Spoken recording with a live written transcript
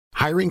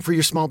Hiring for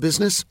your small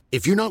business?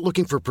 If you're not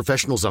looking for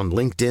professionals on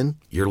LinkedIn,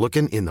 you're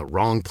looking in the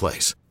wrong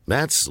place.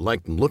 That's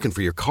like looking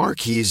for your car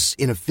keys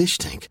in a fish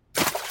tank.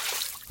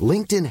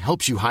 LinkedIn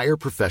helps you hire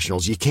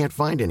professionals you can't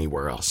find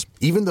anywhere else,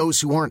 even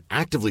those who aren't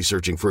actively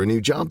searching for a new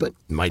job but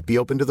might be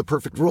open to the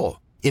perfect role.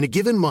 In a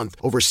given month,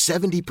 over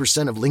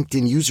 70% of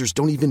LinkedIn users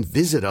don't even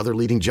visit other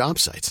leading job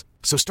sites.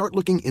 So start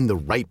looking in the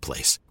right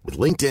place. With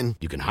LinkedIn,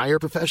 you can hire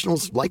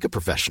professionals like a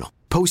professional.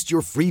 Post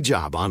your free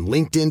job on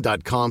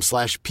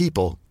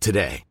linkedin.com/people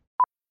today.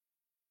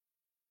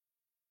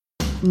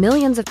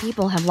 Millions of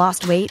people have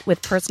lost weight with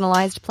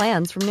personalized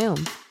plans from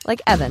Noom.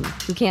 Like Evan,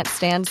 who can't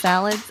stand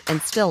salads and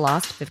still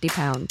lost 50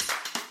 pounds.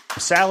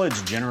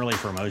 Salads generally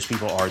for most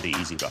people are the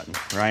easy button,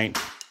 right?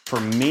 For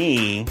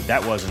me,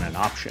 that wasn't an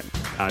option.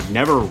 I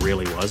never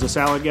really was a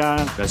salad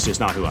guy. That's just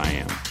not who I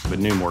am. But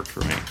Noom worked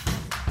for me.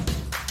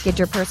 Get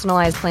your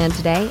personalized plan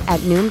today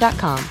at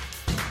Noom.com.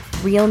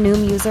 Real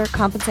Noom user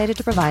compensated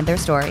to provide their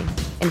story.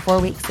 In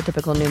 4 weeks, the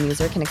typical Noom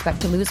user can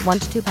expect to lose 1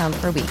 to 2 pounds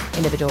per week.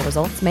 Individual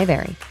results may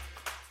vary.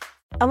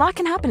 A lot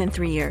can happen in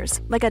 3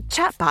 years, like a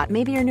chatbot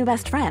may be your new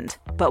best friend.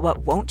 But what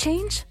won't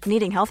change?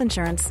 Needing health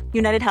insurance.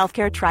 United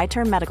Healthcare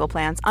Tri-Term Medical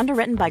Plans,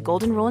 underwritten by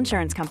Golden Rule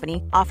Insurance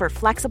Company, offer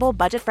flexible,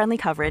 budget-friendly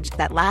coverage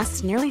that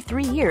lasts nearly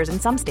 3 years in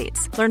some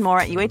states. Learn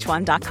more at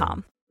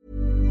uh1.com.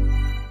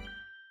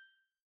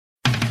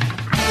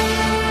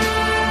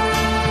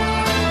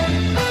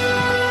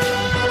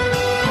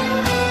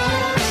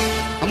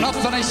 I'm not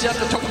finished yet.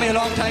 It took me a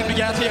long time to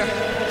get here.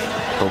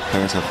 Both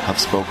players have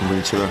spoken with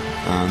each other,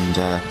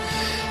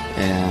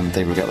 and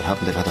they regret what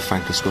happened. They've had a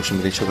frank discussion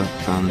with each other,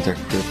 and they're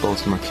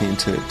both of them are keen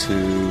to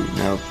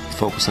now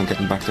focus on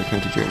getting back their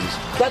county jerseys.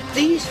 That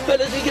these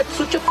fellas will get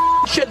such a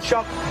shell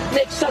shock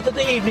next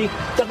Saturday evening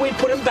that we'll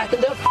put them back in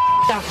their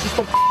asses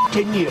for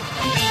 10 years.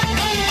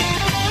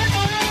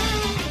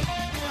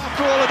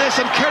 After all of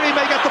this, and Kerry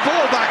may get the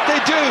ball back.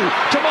 They do.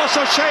 Tomas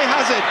O'Shea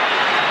has it.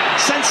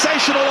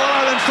 Sensational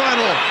All-Ireland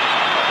final.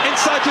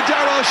 Inside to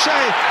Darragh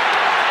O'Shea.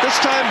 This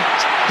time,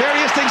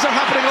 various things are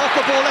happening off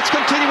the ball. Let's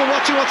continue with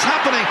watching what's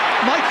happening.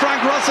 Mike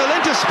Frank Russell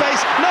into space.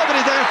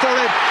 Nobody there for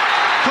him.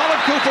 Colin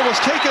Cooper was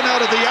taken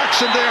out of the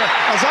action there.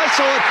 As I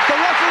saw it, the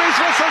referee's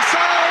whistle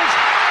sounds.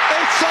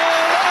 It's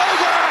all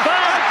over.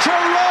 And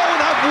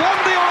Tyrone have won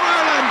the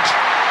All-Ireland.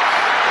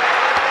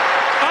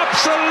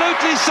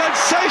 Absolutely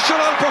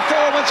sensational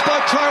performance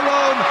by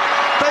Tyrone.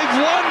 They've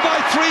won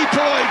by 3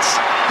 points.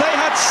 They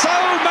had so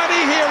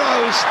many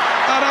heroes.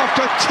 And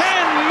after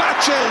 10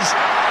 matches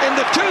in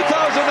the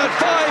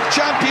 2005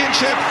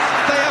 championship,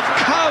 they have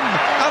come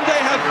and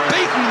they have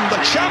beaten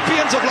the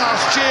champions of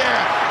last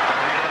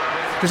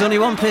year. There's only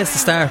one place to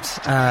start,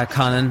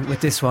 Colin,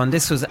 with this one.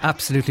 This was an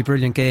absolutely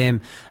brilliant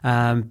game.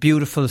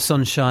 Beautiful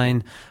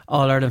sunshine.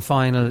 All-Ireland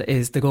final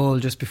is the goal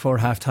just before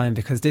half-time,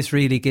 because this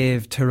really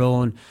gave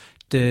Tyrone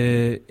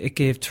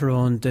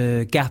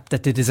the gap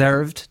that they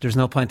deserved. There's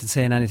no point in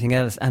saying anything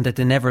else, and that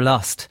they never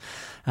lost.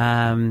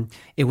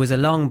 It was a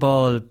long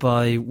ball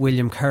by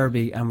William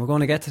Kirby, and we're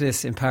going to get to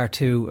this in part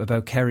 2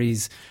 about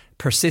Kerry's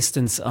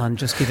persistence on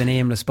just giving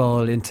aimless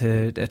ball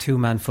into a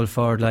 2-man full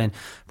forward line.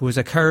 But it was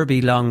a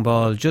Kirby long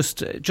ball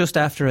just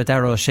after a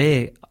Darragh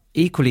O'Shea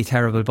equally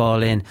terrible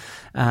ball in,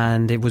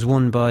 and it was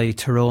won by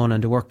Tyrone,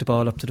 and they worked the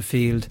ball up to the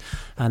field,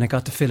 and it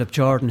got to Philip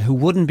Jordan, who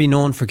wouldn't be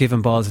known for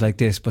giving balls like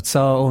this, but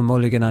saw Owen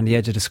Mulligan on the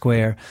edge of the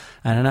square,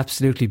 and an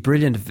absolutely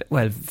brilliant,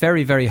 well,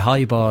 very, very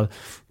high ball.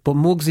 But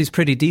Muggsy's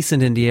pretty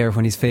decent in the air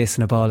when he's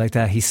facing a ball like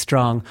that. He's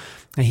strong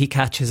and he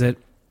catches it.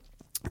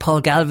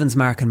 Paul Galvin's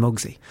marking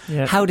Muggsy.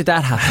 Yep. How did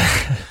that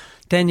happen?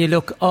 Then you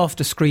look off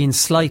the screen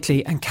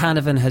slightly, and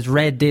Canavan has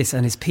read this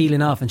and is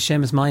peeling off, and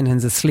Seamus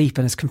Moynihan's asleep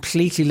and has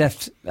completely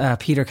left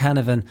Peter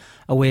Canavan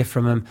away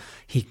from him.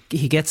 He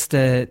gets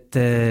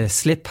the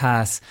slip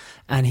pass,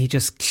 and he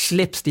just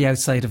clips the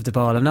outside of the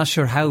ball. I'm not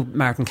sure how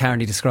Martin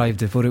Carney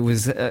described it, but it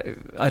was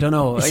I don't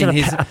know.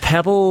 He said a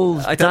pebble.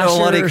 I don't know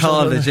what he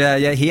called it.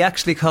 Yeah. He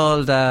actually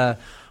called.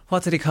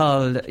 What did he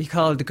call? He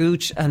called the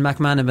Gooch and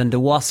McManaman the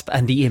Wasp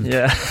and the Imp.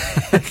 Yeah,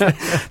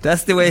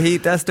 that's the way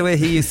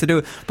he used to do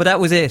it. But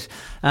that was it.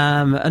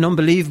 An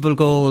unbelievable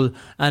goal,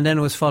 and then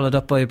it was followed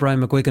up by a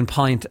Brian McGuigan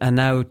point, and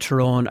now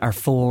Tyrone are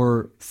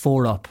 4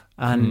 up,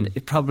 and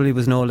it probably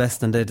was no less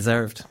than they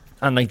deserved.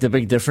 And like the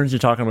big difference, you're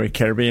talking about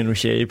Kirby and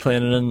O'Shea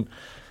playing it in.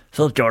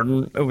 Philip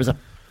Jordan, it was a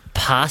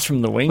pass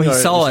from the wing. Well,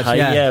 he saw it.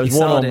 Yeah, it was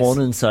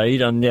 1-on-1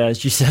 inside, and yeah,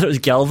 as you said, it was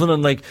Galvin,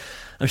 and like,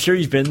 I'm sure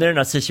you've been there in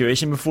that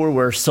situation before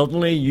where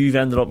suddenly you've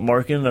ended up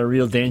marking a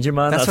real danger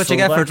man. That's what you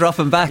get for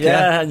dropping back.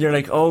 Yeah, and you're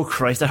like, oh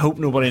Christ, I hope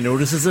nobody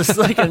notices this.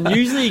 Like, and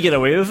usually you get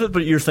away with it,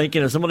 but you're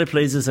thinking, if somebody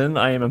plays this in,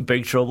 I am in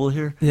big trouble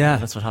here. Yeah,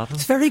 and that's what happens.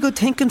 It's very good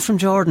thinking from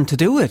Jordan to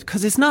do it,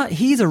 because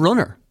he's a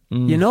runner.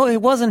 You know,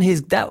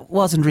 that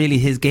wasn't really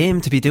his game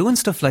to be doing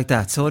stuff like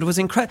that. So it was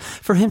incredible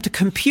for him to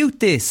compute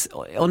this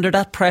under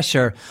that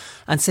pressure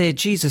and say,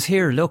 Jesus,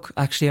 here, look,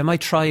 actually I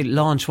might try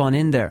launch one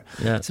in there.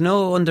 Yeah. So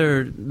no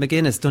wonder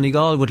McGuinness,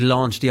 Donegal would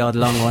launch the odd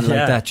long one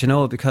like that, you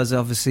know, because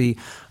obviously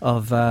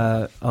of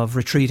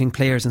retreating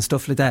players and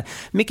stuff like that.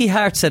 Mickey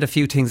Hart said a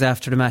few things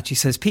after the match. He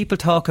says, people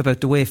talk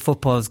about the way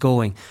football's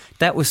going.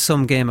 That was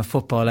some game of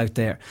football out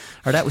there,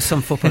 or that was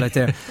some football out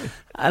there.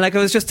 And like, I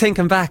was just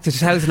thinking back to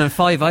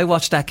 2005, I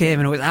watched that game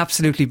and it was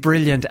absolutely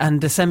brilliant,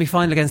 and the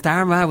semi-final against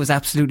Armagh was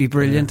absolutely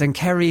brilliant, and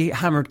Kerry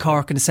hammered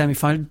Cork in the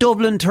semi-final.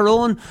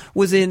 Tyrone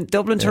was in.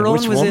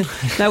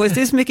 Now, is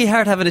this Mickey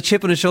Hart having a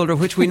chip on his shoulder,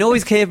 which we know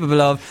he's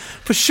capable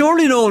of, but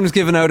surely no one was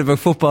giving out about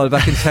football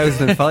back in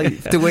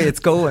 2005 the way it's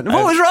going?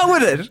 What was wrong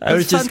with it? I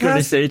was just going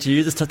to say to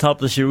you just at the top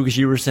of the show, because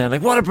you were saying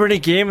like, what a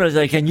brilliant game, and I was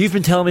like, and you've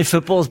been telling me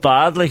football's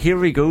bad, like, here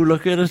we go,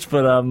 look at it.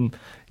 But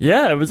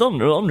yeah, it was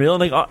unreal.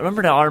 Like, I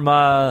remember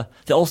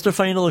the Ulster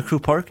final at Crewe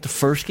Park, the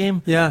first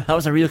game. Yeah, that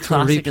was a real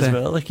classic as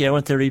well. Like, yeah, I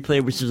went to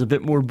replay, which was a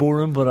bit more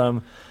boring, but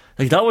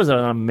like, that was an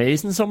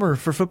amazing summer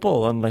for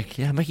football. And like,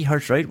 yeah, Mickey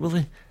Hart's right,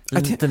 Willie. The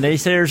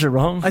naysayers are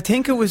wrong. I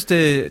think it was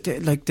the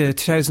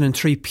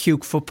 2003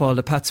 puke football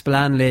that Pat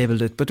Spillane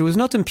labelled it, but there was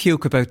nothing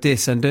puke about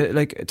this. And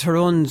like,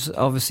 Tyrone's,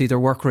 obviously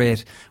their work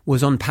rate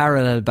was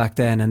unparalleled back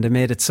then, and they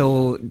made it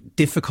so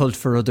difficult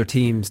for other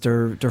teams.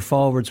 Their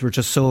forwards were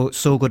just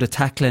so good at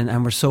tackling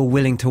and were so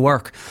willing to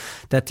work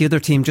that the other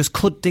team just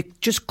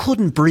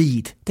couldn't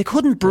breathe. They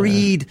couldn't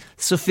breathe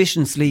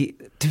sufficiently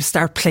to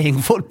start playing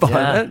football.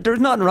 Yeah.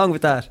 There's nothing wrong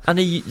with that. And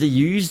they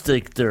used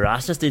like their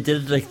assets. They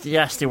did, like,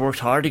 yes, they worked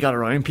hard, they got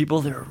around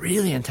people, they were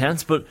really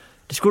intense, but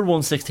they scored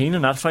 116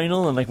 in that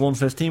final, and like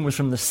 115 was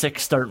from the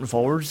 6 starting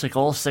forwards. Like,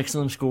 all 6 of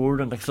them scored,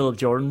 and like Philip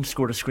Jordan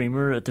scored a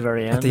screamer at the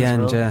very end.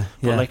 Yeah.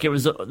 But like, it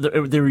was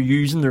they were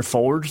using their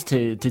forwards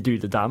to do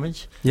the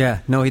damage. Yeah,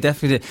 no, he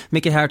definitely did.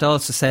 Mickey Hart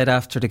also said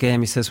after the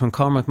game, he says, when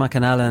Cormac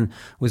McAnallen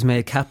was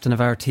made captain of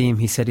our team,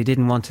 he said he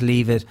didn't want to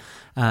leave it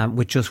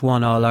with just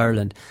one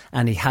All-Ireland,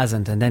 and he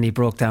hasn't. And then he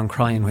broke down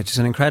crying, which is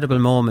an incredible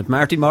moment.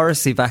 Marty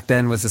Morrissey back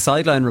then was the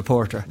sideline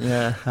reporter.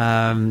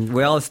 Yeah.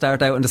 We all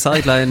start out on the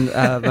sideline,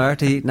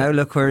 Marty. Now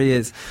look where he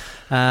is.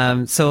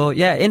 So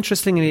yeah,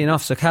 interestingly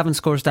enough, so Canavan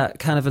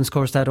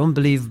scores that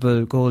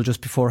unbelievable goal just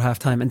before half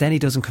time, and then he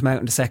doesn't come out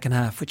in the second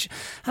half, which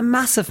a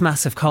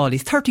massive call.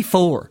 He's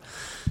 34.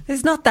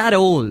 He's not that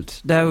old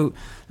now.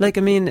 Like,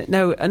 I mean,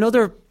 now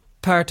another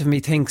part of me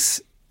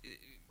thinks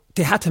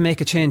they had to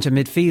make a change in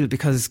midfield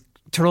because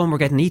Tyrone were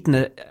getting eaten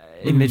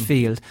in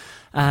midfield,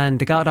 and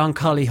they got on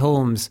Collie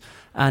Holmes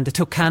and they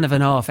took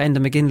Canavan off. Enda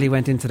McGinley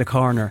went into the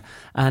corner,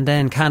 and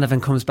then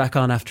Canavan comes back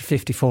on after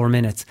 54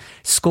 minutes,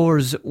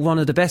 scores one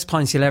of the best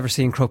points you'll ever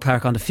see in Croke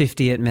Park on the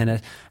 58th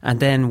minute, and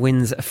then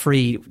wins a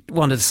free,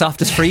 one of the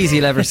softest frees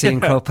you'll ever see in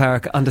Croke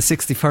Park on the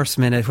 61st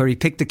minute, where he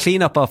picked the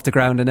clean up off the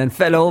ground and then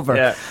fell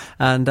over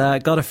and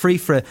got a free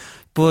for it.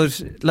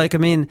 But like, I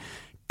mean,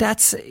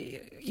 that's...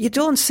 You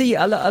don't see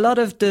a lot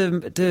of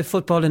the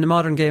football in the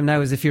modern game now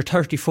is if you're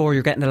 34,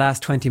 you're getting the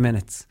last 20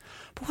 minutes.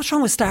 But what's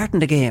wrong with starting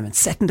the game and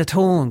setting the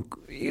tone?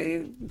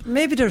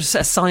 Maybe there's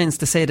a science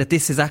to say that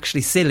this is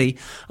actually silly,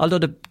 although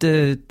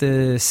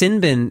the sin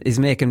bin is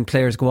making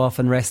players go off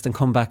and rest and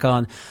come back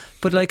on.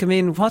 But like, I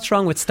mean, what's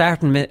wrong with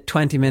starting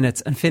 20 minutes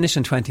and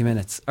finishing 20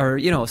 minutes? Or,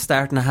 you know,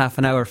 starting a half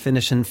an hour,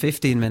 finishing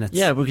 15 minutes?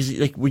 Yeah, because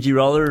like, would you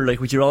rather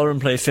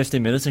play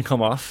 15 minutes and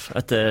come off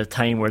at the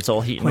time where it's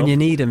all heating when up? You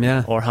need him,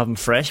 yeah. Or have him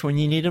fresh when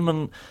you need him?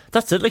 And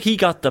that's it. Like, he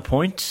got the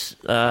point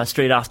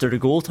straight after the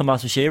goal.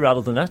 Thomas O'Shea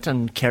rattled the net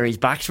and Kerry's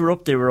backs were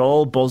up. They were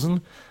all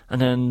buzzing. And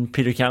then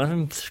Peter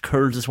Canavan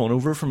curls this one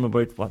over from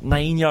about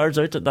 9 yards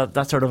out.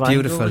 That sort of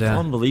angle. Beautiful, yeah.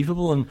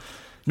 Unbelievable. And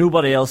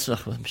nobody else,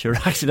 I'm sure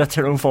actually that's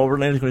their own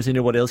forward line, is going to say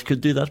nobody else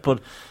could do that, but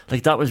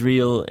like, that was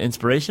real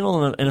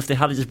inspirational. And if they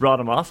had just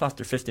brought him off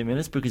after 50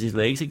 minutes because his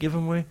legs had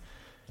given way,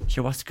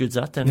 sure, what's good's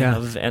that then? Yeah.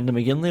 Have Enda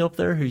McGinley up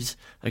there, who's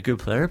a good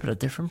player but a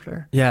different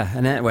player. Yeah,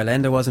 and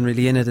Enda wasn't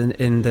really in it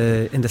in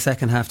the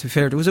second half, to be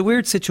fair. There was a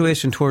weird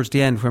situation towards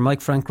the end where Mike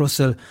Frank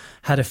Russell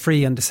had a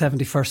free on the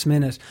 71st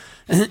minute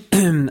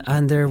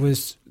and there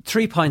was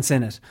 3 points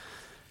in it,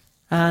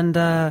 and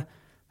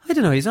I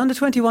don't know, he's on the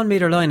 21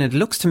 metre line and it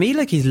looks to me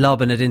like he's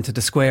lobbing it into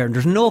the square, and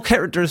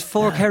there's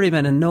 4 Kerry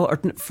men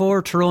and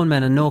 4 Tyrone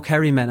men and no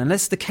Kerry men,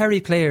 unless the Kerry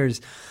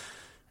players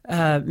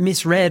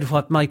misread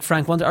what Mike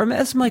Frank wanted, or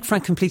else Mike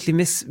Frank completely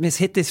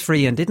mishit this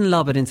free and didn't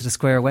lob it into the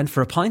square, went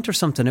for a point or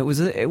something. It was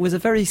a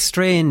very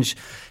strange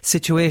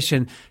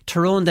situation.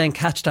 Tyrone then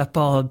catch that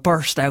ball,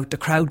 burst out, the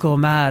crowd go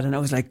mad, and I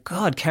was like,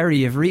 God, Kerry,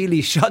 you've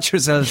really shot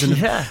yourselves.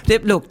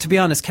 And look, to be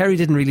honest, Kerry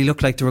didn't really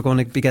look like they were going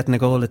to be getting a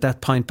goal at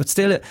that point, but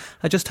still,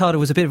 I just thought it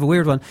was a bit of a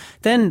weird one.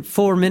 Then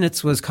 4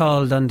 minutes was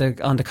called on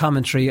the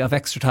commentary of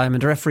extra time,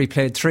 and the referee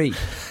played 3.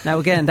 Now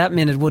again, that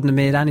minute wouldn't have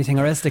made anything,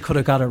 or else they could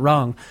have got it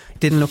wrong. It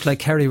didn't look like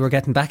Kerry were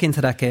getting back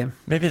into that game.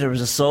 Maybe there was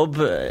a sub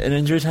in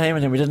injury time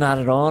and then we didn't add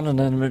it on, and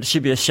then it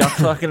should be a shot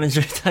clock in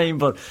injury time.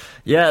 But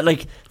yeah,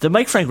 like the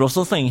Mike Frank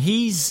Russell thing,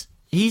 he's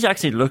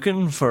actually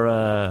looking for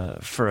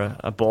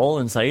a ball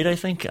inside, I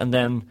think, and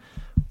then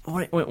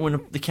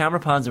when the camera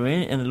pans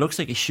away and it looks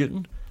like he's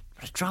shooting,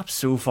 but it drops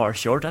so far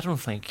short. I don't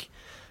think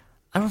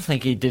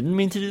he didn't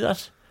mean to do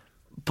that.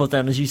 but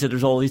then, as you said,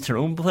 there's all these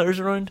Tyrone players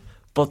around.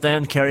 But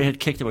then Kerry had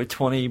kicked about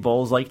 20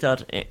 balls like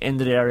that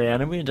into the area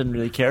anyway and didn't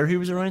really care who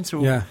was around.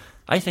 So yeah.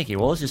 I think he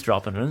was just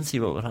dropping it in and see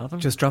what would happen.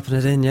 Just dropping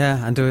it in,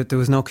 yeah. And there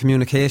was no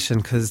communication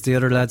because the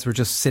other lads were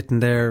just standing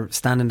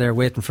there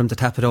waiting for him to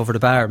tap it over the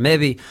bar.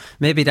 Maybe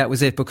that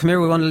was it. But come here,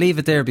 we want to leave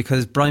it there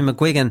because Brian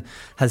McGuigan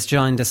has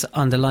joined us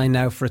on the line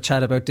now for a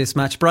chat about this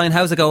match. Brian,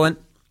 how's it going?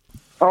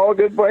 All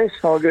good, boys.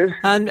 All good.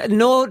 And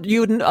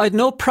I'd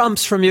no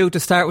prompts from you to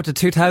start with the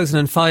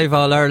 2005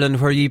 All-Ireland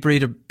where you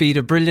beat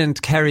a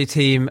brilliant Kerry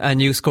team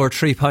and you scored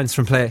 3 points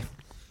from play.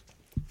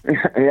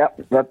 Yeah,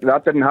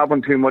 that didn't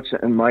happen too much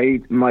in my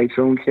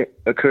own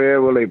career,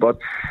 really. But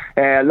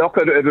look,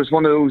 it was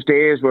one of those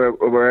days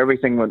where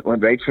everything went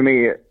right for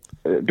me.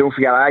 Don't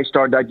forget, I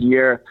started that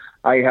year.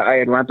 I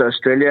had went to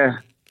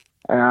Australia.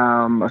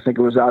 I think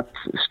it was at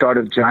the start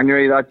of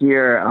January that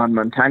year, and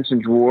my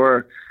intentions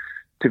were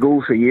to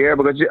go for a year,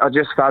 because I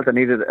just felt I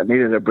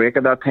needed a break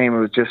at that time. It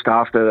was just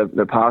after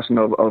the passing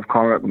of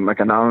Cormac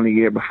McGuigan the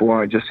year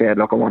before. I just said,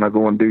 look, I want to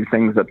go and do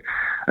things that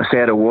I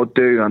said I would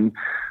do, and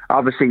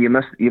obviously you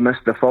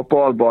missed the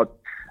football, but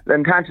the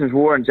intentions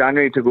were in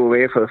January to go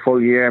away for the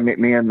full year.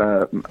 Me and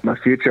my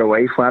future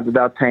wife went at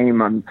that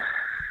time, and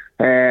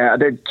I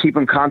did keep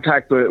in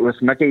contact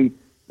with Mickey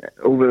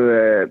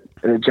over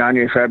the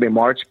January, February,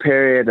 March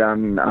period,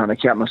 and I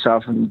kept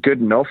myself in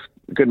good enough,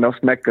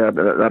 Mick,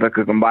 that I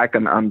could come back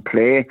and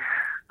play.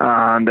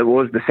 And it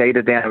was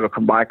decided then I would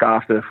come back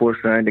after the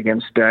first round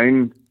against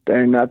Down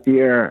that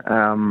year.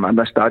 I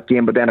missed that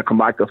game, but then I come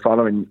back the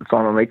following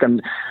week.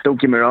 And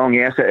don't get me wrong,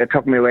 yes, it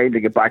took me a while to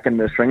get back in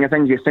the swing of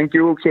things. You think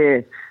you're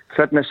okay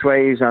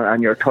fitness-wise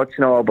and your touch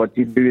and all, but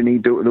you do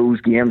need those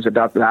games at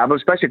that level,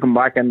 especially come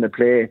back in to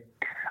play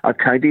at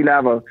county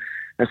level.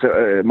 It's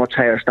a much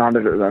higher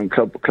standard than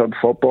club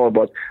football.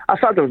 But I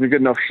felt I was in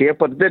good enough shape,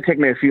 but it did take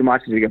me a few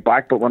matches to get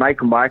back. But when I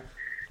come back,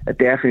 it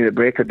definitely, the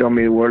break had done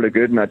me a world of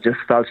good, and it just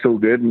felt so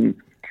good. And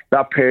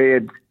that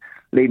period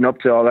leading up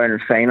to the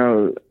All-Ireland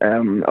final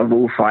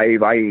of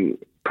 05, I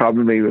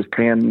probably was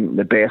playing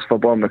the best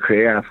football in my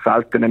career, and I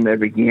felt that in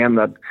every game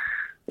that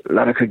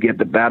I could get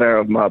the better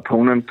of my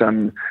opponent,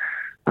 and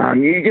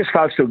you just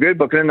felt so good.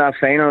 But in that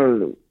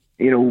final,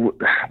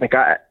 like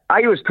I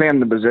was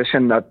playing the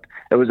position that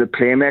it was a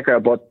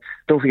playmaker, but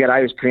don't forget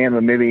I was playing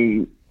with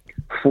maybe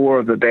 4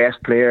 of the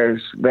best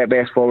players, the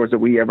best forwards that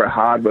we ever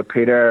had, with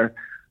Peter,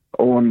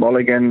 Owen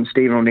Mulligan,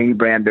 Stephen O'Neill,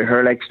 Brian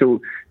Deher. So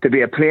to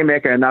be a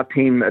playmaker in that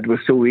team, it was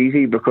so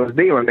easy because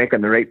they were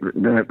making the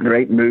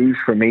right moves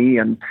for me,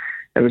 and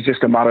it was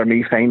just a matter of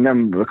me finding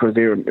them because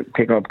they were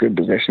taking up good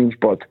positions.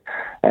 But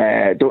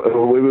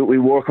we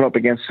were up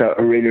against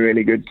a really,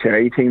 really good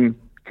Kerry team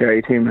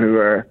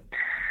who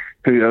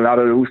a lot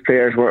of those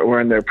players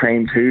were in their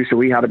prime too, so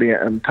we had to be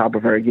on top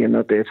of our game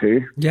that day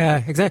too.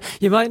 Yeah, exactly.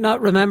 You might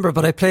not remember,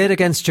 but I played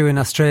against you in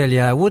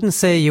Australia. I wouldn't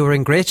say you were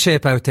in great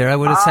shape out there. I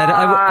would have said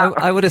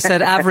I would have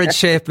said average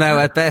shape now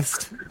at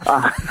best.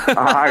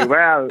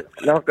 Well,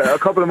 look, a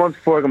couple of months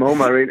before I come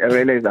home, I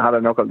realised I had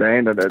a knuckle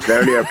down at the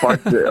earlier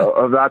part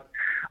of that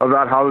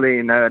holiday,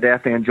 and I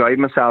definitely enjoyed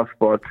myself.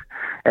 But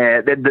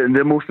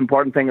the most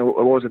important thing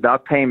was at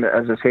that time,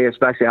 as I say,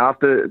 especially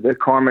after the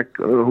Cormac,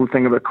 the whole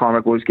thing about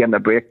Cormac was getting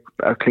a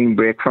clean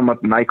break from it,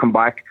 and I come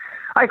back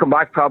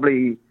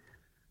probably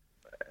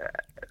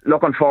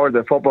looking forward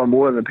to football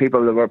more than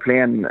people that were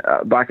playing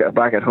back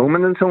at home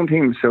in its own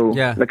team. So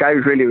yeah. I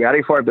was really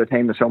ready for it by the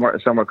time the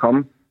summer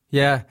come.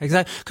 Yeah,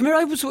 exactly. Come here,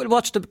 I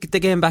watched the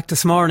game back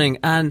this morning,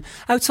 and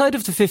outside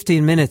of the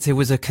 15 minutes, it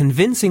was a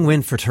convincing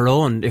win for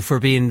Tyrone, if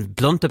we're being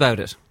blunt about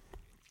it.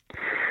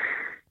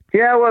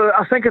 Yeah, well,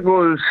 I think it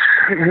was,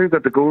 who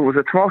got the goal? Was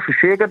it Tomas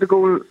O'Shea got the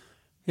goal?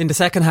 In the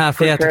second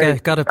half, yeah,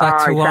 got it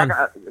back 2-1.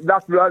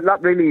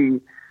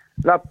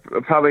 That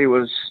probably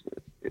was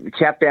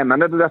kept them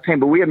in it at that time,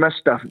 but we had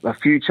missed a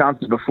few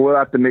chances before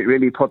that to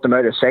really put them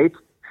out of sight.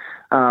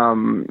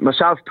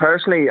 Myself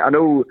personally, I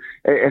know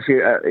if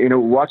you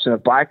watching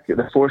it back,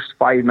 the first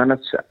 5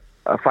 minutes,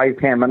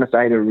 5-10 minutes,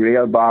 I had a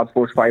real bad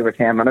first 5 or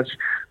 10 minutes.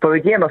 But the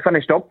game I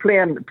finished up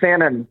playing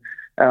in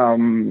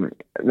the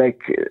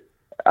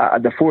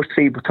first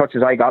 3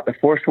 touches I got. The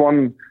first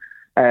one,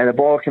 the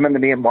ball came into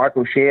me and Mark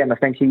O'Shea, and I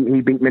think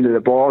he beat me to the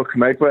ball,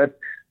 come out with it.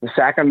 The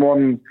second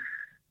one,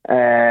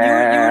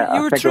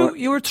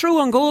 you were through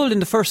on goal in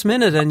the first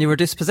minute, and you were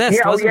dispossessed.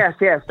 Yeah,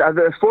 yes.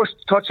 The first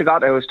touch I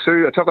got, I was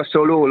through. I took a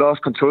solo,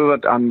 lost control of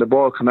it, and the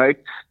ball came out.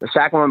 The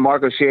second one,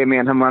 Mark O'Shea, me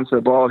and him went to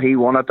the ball. He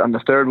won it, and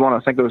the third one,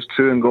 I think it was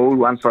through and goal,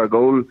 went for a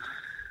goal,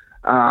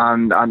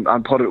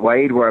 and put it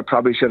wide where I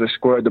probably should have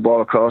squared the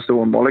ball across to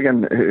Owen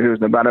Mulligan, who was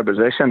in a better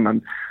position.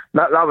 And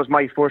that was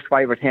my first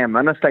 5 or 10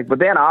 minutes. But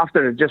then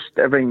after,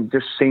 everything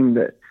just seemed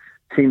to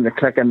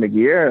click in the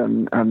gear,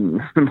 and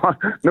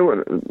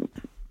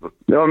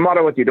no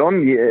matter what you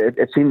done,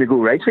 it seemed to go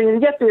right. So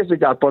you get days like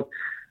that, but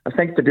I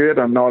think to do it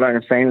on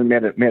All-Ireland final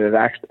made it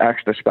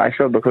extra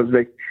special, because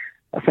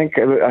I think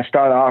I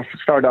started off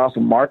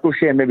with Mark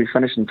O'Shea, maybe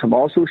finishing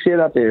Tomas O'Shea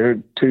that they were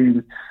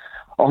 2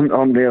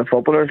 unreal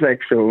footballers.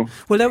 So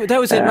well, that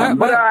was it.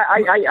 But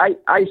I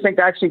think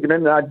actually going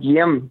into that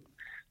game,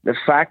 the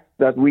fact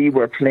that we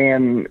were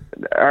playing,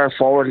 our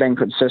forward line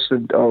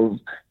consisted of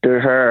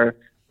Dooher,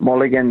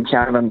 Mulligan,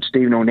 Cannon,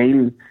 Stephen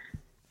O'Neill.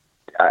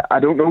 I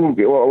don't know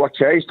what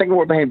Kerry's thinking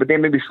we're behind, but they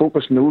maybe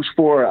focused on those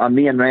four, and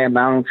me and Ryan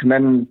Mallon come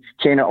in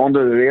kind of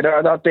under the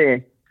radar that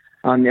day.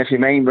 And if you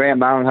mind, Ryan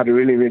Mallon had a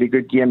really, really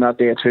good game that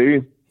day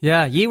too.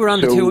 Yeah, you were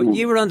on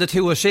the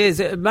two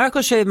O'Shea's. Mark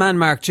O'Shea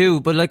man-marked you,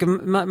 but like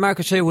Mark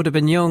O'Shea would have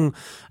been young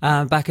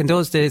back in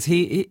those days.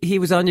 He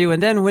was on you,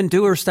 and then when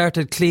Dooher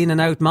started cleaning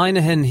out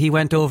Moynihan, he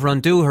went over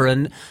on Dooher,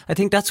 and I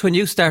think that's when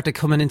you started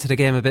coming into the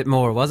game a bit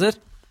more, was it?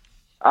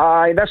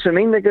 That's what I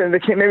mean. They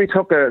maybe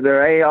took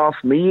their eye off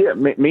me a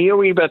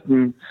wee bit,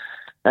 and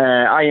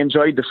I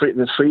enjoyed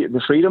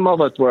the freedom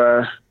of it.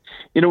 Where,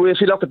 you know, if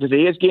you look at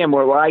today's game,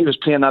 where I was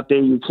playing that day,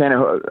 you kind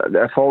of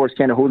the forwards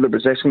kind of hold their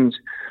positions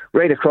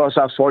right across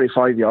that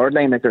 45-yard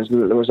line. Like there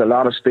was a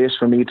lot of space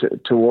for me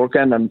to work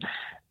in, and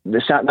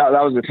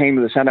that was the time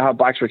the centre half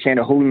backs were kind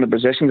of holding the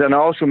positions. And I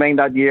also mind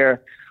that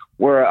year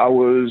where I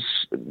was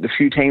the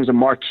few times with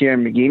Mark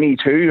Kieran McGuigan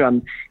too,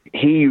 and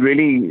he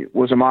really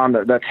was a man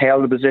that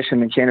held the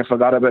position and kind of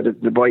forgot about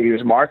the boy he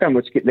was marking,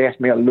 which left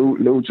me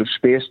loads of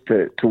space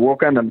to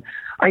work in. And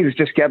I was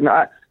just getting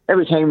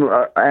every time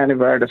any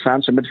of our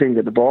defensive midfield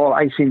get the ball,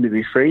 I seemed to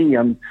be free,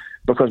 and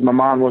because my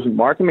man wasn't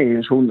marking me, he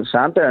was holding the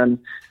centre, and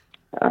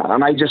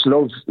I just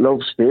love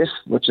space,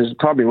 which is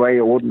probably why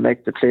I wouldn't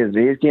like to play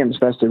today's game,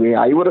 especially the way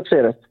I would have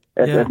played it.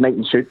 It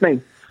mightn't suit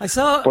me.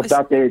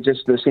 That day,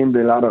 just there seemed to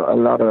be a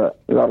lot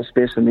of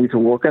space for me to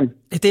work in.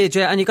 It did,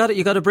 yeah. And you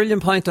got a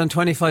brilliant point on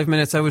 25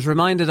 minutes. I was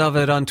reminded of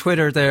it on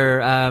Twitter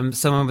there.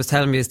 Someone was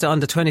telling me it's on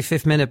the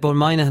 25th minute, both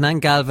Moynihan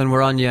and Galvin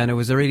were on you, and it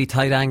was a really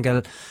tight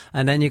angle.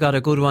 And then you got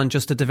a good one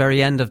just at the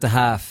very end of the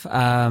half.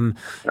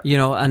 You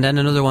know, and then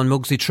another one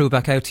Muggsy threw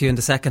back out to you in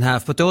the second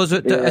half. But those,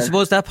 I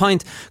suppose, that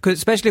point, 'cause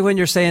especially when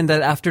you're saying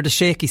that after the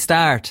shaky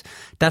start,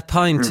 that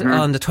point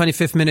on the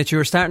 25th minute, you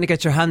were starting to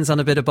get your hands on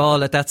a bit of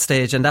ball at that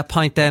stage, and that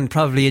point then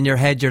probably in your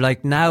head, you're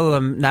like, now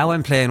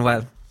I'm playing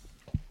well.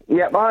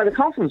 Yeah, well, the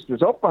confidence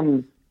was up,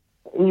 and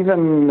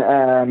even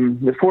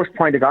the first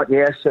point I got,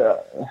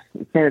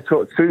 kind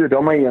of through the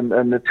dummy, and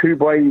the two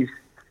boys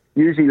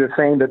usually would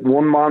find that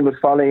one man would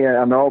follow you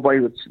and the other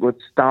boy would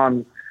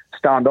stand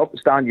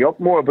you up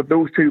more. But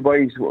those two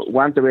boys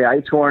went the way I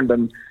turned,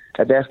 and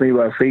it definitely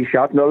was a free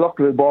shot. Now, look,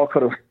 the ball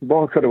could have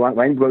went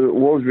wide, but it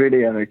was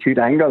really an acute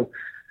angle.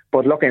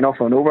 But lucky enough,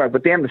 I went over.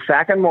 But then the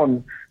second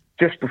one,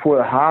 just before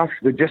the half,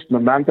 the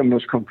momentum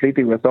was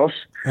completely with us,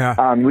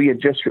 and we had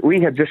just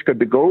got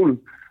the goal,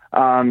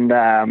 and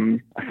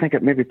I think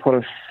it maybe put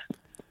us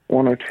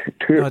one or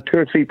two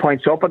or 3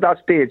 points up at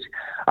that stage.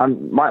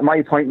 And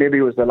my point maybe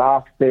was the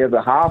last play of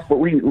the half, but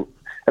it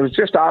was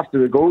just after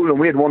the goal, and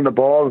we had won the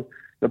ball.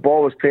 The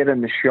ball was played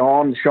in to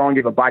Sean. Sean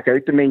gave it back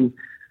out to me,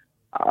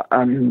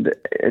 and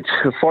it's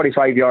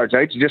 45 yards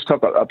out. You just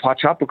took a pot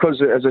shot because,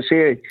 as I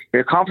say,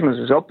 your confidence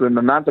is up, the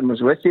momentum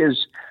was with you.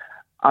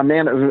 And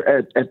then,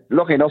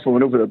 lucky enough, I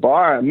went over the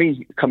bar. And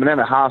me coming in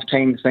at half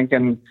time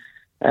thinking,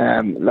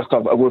 look,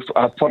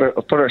 I've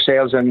put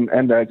ourselves in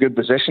a good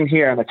position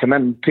here. And I come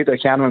in, Peter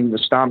Cannon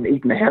was standing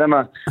eating ahead of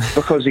me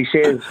because he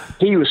says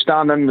he was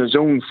standing in the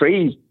zone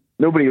free.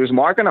 Nobody was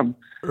marking him.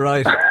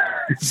 Right.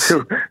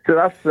 So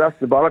that's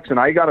the bollocks, and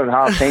I got it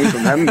half time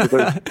from him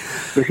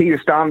because he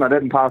was standing. I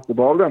didn't pass the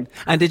ball to him.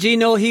 And did you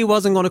know he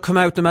wasn't going to come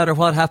out no matter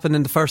what happened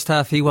in the first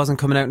half? He wasn't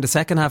coming out in the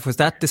second half. Was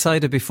that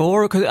decided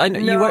before? Because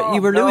you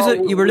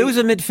were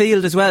losing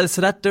midfield as well,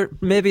 so that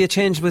maybe a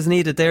change was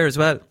needed there as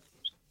well.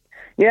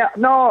 Yeah,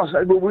 no,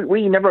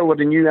 we never would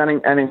have knew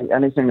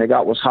anything like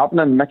that was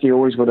happening. Mickey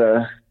always would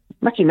have.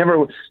 Mickey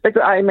never. Like,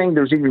 I mean,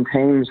 there was even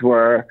times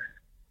where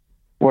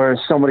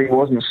somebody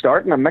wasn't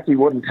starting, and Mickey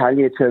wouldn't tell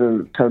you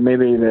till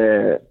maybe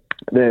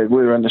we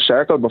were in the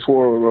circle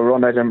before we were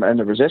run out in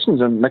the positions,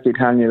 and Mickey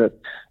telling you that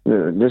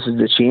this is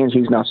the change,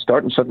 he's not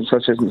starting, such and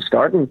such isn't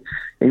starting.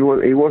 He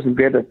wasn't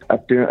great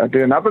at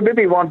doing that, but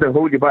maybe he wanted to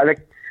hold you back.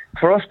 Like,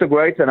 for us to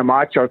go out in a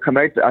match or come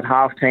out at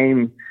half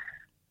time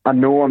and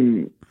no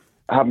one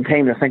having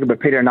time to think about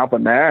Peter not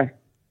being there,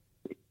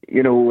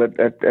 you know,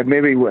 it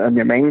maybe in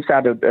your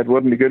mindset it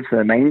wouldn't be good for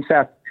the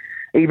mindset.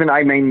 Even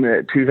I mean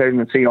the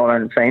 2003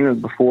 All-Ireland final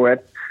before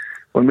it,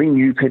 when we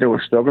knew Peter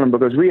was struggling,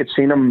 because we had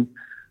seen him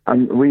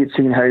and we had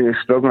seen how he was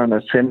struggling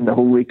at training the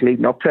whole week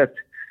leading up to it.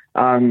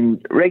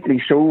 And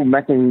rightly so,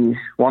 Mickey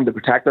wanted to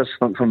protect us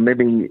from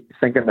maybe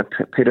thinking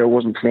that Peter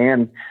wasn't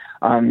playing,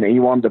 and he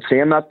wanted to play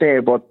him that day.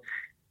 But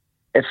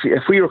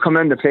if we were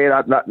coming in to play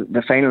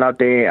the final that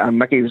day and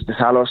Mickey was to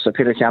tell us that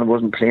Peter Cannon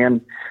wasn't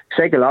playing,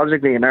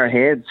 psychologically in our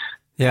heads,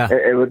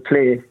 it would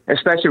play,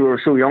 especially we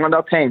were so young at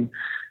that time.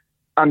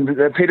 And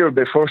Peter would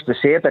be first to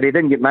say it, that he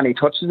didn't get many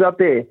touches that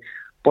day,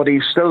 but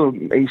he still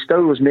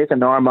was making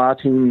the Armagh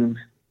team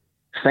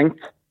think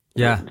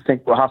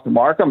we'll have to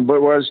mark him.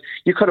 But whereas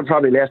you could have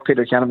probably left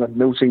Peter Cannon with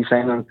no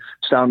final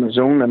stand in the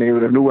zone and he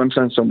would have no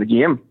influence on the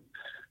game.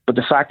 But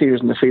the fact he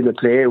was in the field of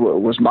play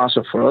was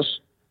massive for us.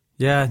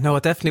 Yeah, no,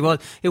 it definitely was.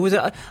 It was.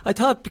 I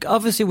thought,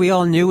 obviously, we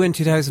all knew in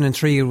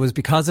 2003 it was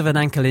because of an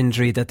ankle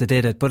injury that they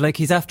did it. But like,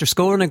 he's after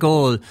scoring a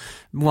goal,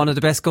 one of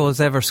the best goals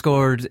ever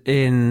scored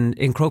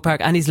in Croke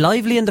Park, and he's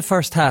lively in the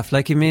first half.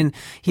 Like, I mean,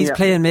 he's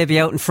playing maybe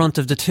out in front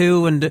of the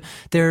two, and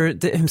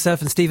himself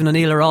and Stephen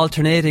O'Neill are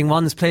alternating.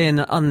 One's playing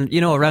on,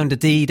 around the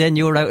D, then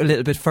you're out a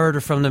little bit further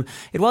from them.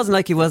 It wasn't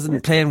like he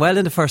wasn't playing well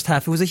in the first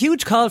half. It was a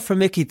huge call from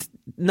Mickey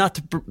not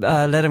to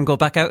let him go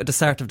back out at the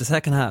start of the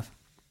second half.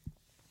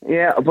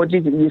 Yeah, but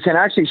you can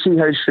actually see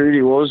how shrewd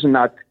he was in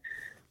that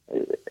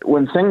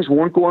when things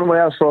weren't going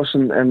well for us,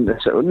 and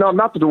not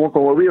that they weren't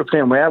going well, we were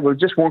playing well, we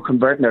just weren't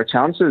converting our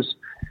chances.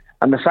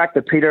 And the fact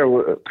that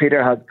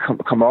Peter had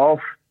come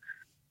off,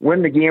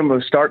 when the game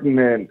was starting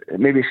to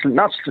maybe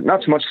not so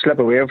much slip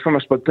away from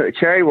us, but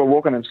Kerry were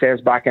working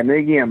themselves back into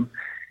the game,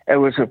 it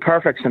was a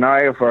perfect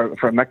scenario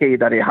for Mickey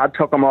that he had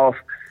took him off.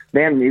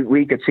 Then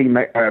we could see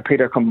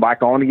Peter come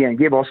back on again,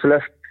 give us a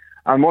lift.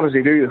 And what does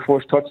he do? The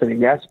first touch that he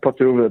gets,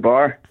 puts it over the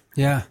bar.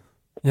 Yeah.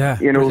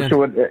 Brilliant.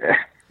 So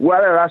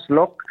whether that's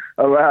luck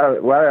or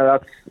whether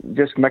that's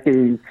just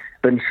Mickey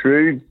been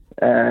shrewd,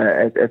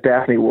 it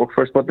definitely worked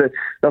for us. But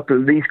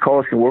these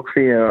calls can work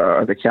for you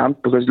or they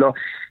can't, because look,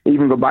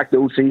 even go back to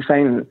the OC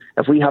final,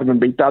 if we hadn't been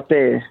beat that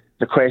day,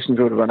 the questions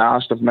would have been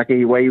asked of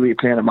Mickey, why were you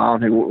playing a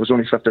man who was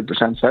only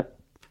 50% fit?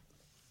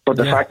 But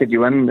the fact that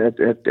you win,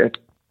 it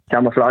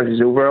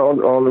camouflages over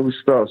all those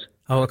spells.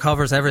 Oh, it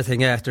covers everything,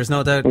 yeah. There's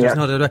no doubt.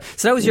 No doubt.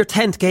 So that was your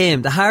 10th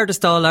game, the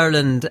hardest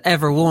All-Ireland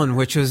ever won,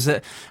 which was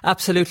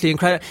absolutely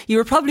incredible. You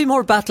were probably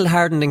more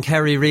battle-hardened than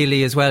Kerry,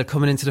 really, as well,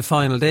 coming into the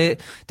final. They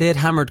had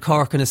hammered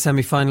Cork in a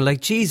semi-final. Like,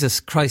 Jesus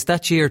Christ,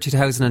 that year,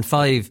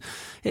 2005.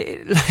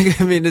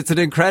 It's an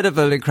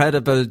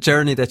incredible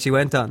journey that you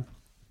went on.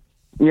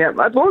 Yeah,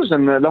 it was.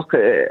 And look,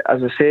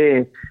 as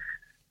I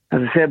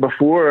said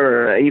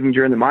before, even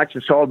during the match,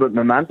 it's all about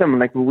momentum.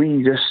 Like,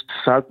 we just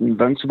felt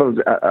invincible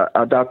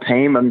at that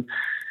time. And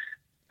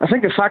I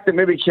think the fact that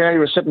maybe Kerry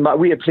was sitting back,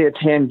 we had played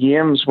 10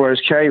 games, whereas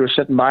Kerry was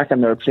sitting back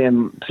and they were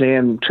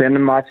playing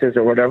training matches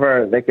or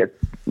whatever. Like,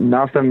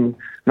 nothing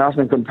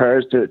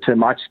compares to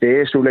match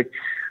day. So, like,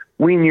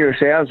 we knew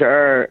ourselves,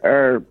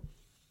 our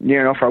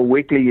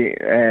weekly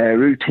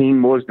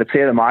routine was to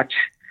play the match.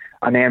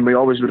 And then we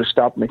always would have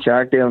stopped in the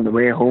Carrickdale on the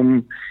way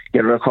home,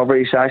 get a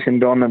recovery session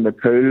done in the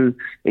pool.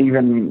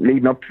 Even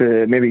leading up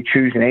to maybe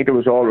Tuesday night, it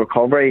was all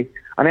recovery.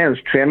 And then it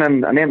was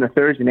training. And then the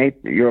Thursday night,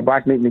 you were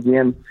back meeting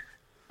again.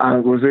 And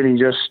it was really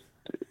just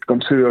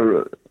going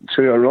through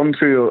a run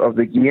through of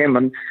the game.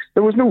 And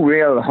there was no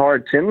real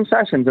hard training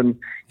sessions. And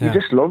you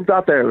just loved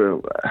that there,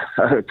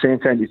 playing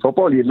county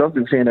football. You'd love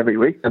to train every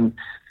week. And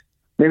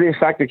maybe the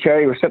fact that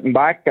Kerry were sitting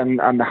back and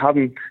they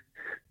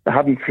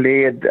hadn't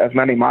played as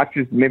many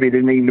matches, maybe they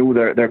didn't even know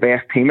their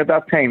best team at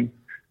that time.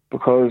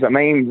 Because, I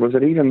mean, was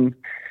it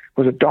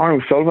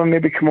Darren Sullivan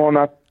maybe come on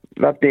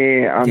that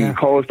day and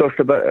caused us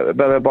a bit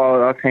of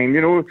ball at that time?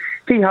 If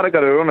he had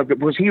got a run,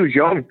 because he was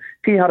young, if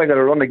he had got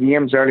a run of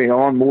games early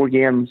on, more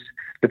games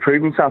to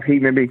prove himself, he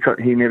maybe could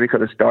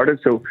have started.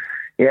 So,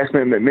 yes,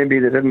 maybe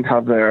they didn't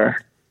have their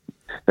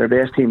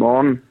best team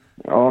on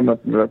that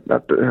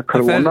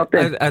could have won that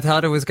day. I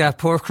thought it was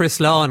poor Chris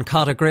Lawn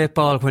caught a great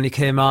ball when he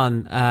came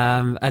on,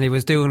 and he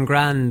was doing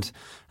grand.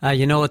 At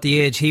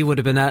the age he would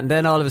have been at, and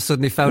then all of a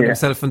sudden he found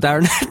himself and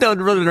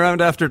Darren running around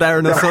after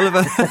Darren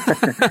O'Sullivan.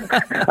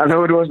 I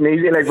know it wasn't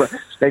easy, but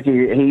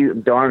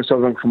Darren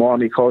Sullivan come on,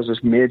 he caused us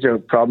major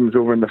problems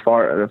over in the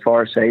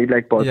far side,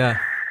 but. Yeah.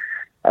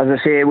 As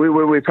I say,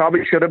 we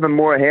probably should have been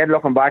more ahead.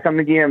 Looking back on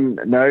the game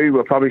now,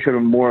 we probably should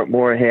have been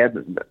more ahead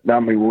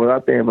than we were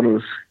that day, but it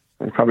was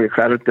probably a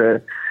credit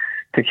to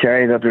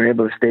Kerry that they were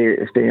able to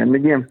stay in the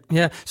game.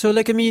 Yeah. So,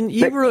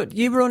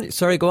 you were on.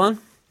 Sorry, go on.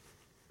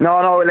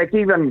 No.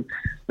 Even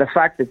the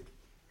fact that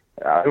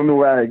I don't know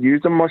whether I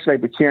used him much.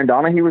 But Kieran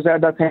Donaghy was there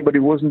at that time, but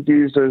he wasn't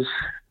used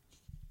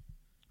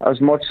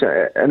as much.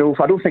 I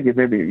don't think he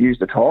maybe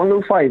used at all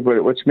in 05,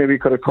 which maybe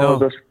could have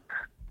caused us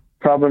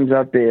problems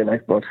that day.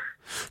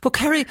 But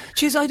Kerry,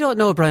 geez, I don't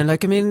know, Brian.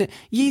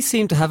 Ye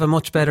seem to have a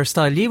much better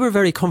style. You were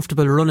very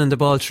comfortable running the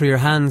ball through your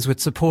hands with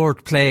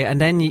support play, and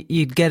then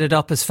you'd get it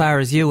up as far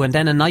as you, and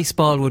then a nice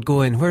ball would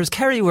go in. Whereas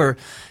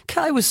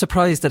I was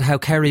surprised at how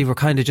Kerry were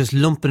kind of just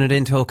lumping it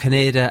into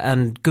O'Canada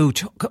and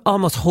Gooch,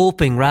 almost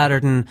hoping rather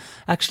than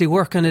actually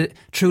working it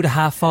through the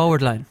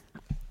half-forward line.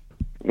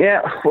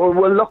 Yeah,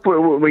 well, look,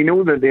 we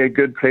know that they're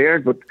good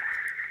players, but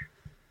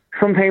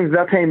sometimes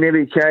that time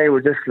maybe Kerry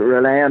were just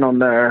relying on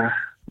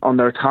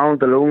their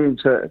talent alone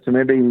to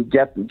maybe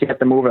get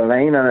them over the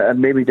line, and it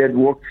maybe did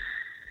work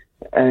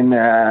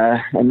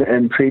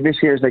in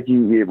previous years.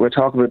 We're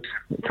talking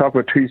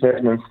about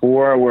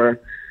 2004,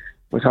 where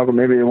we're talking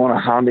maybe they won a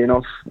handy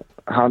enough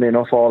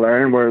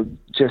All-Ireland, where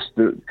just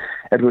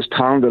it was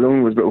talent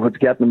alone was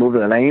getting them over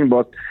the line.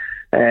 But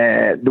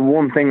the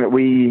one thing that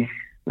we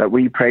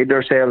prided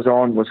ourselves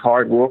on was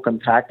hard work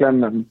and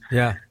tackling,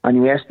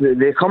 and yes,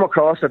 they come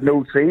across at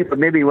 03, but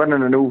maybe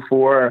winning in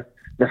 04,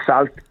 they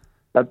felt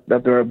that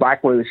they were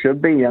back where they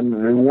should be, and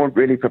they weren't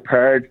really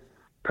prepared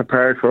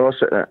for us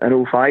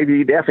in 05.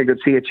 You definitely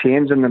could see a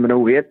change in them in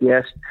 08,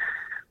 yes,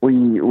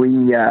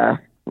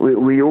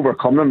 we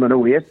overcome them in a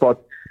way,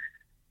 but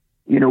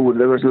you know,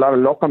 there was a lot of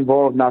luck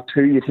involved. Not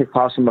too. You take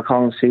Pascal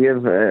McConnell's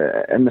save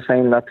in the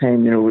final that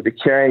time. You know, the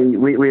Kerry.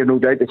 We have no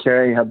doubt the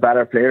Kerry had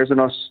better players than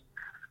us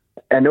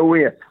in a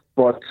way,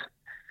 but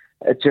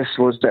it just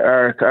was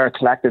our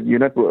collective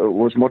unit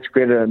was much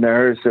greater than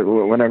theirs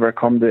whenever it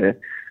come to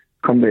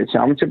the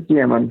championship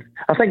game. And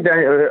I think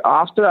that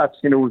after that,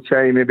 you know,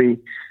 Kerry maybe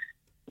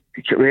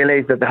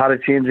realised that they had to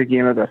change the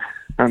game a bit,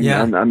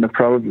 and they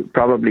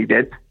probably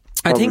did.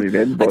 I think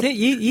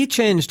you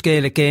changed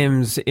Gaelic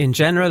games in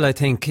general. I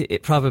think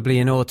probably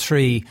in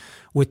 2003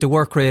 with the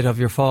work rate of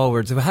your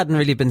forwards. It hadn't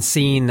really been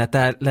seen at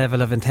that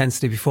level of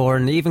intensity before,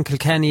 and even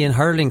Kilkenny and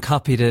hurling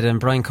copied it, and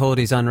Brian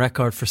Cody's on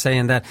record for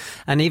saying that.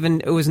 And even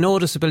it was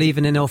noticeable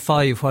even in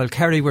 2005 while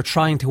Kerry were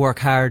trying to work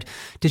hard,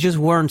 they just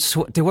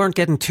weren't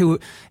getting too.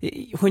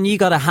 When you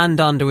got a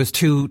hand on, there was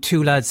two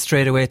lads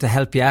straight away to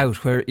help you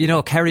out. Where you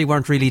know Kerry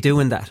weren't really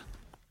doing that.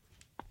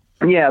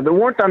 Yeah, they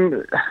weren't.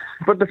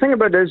 But the thing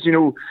about it is, you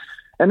know,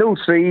 in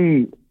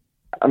 2003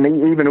 and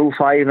even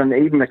 2005 and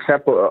even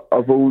except of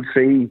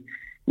 2003,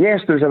 yes,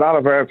 there's a lot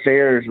of our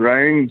players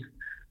around.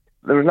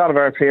 There was a lot of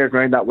our players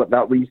around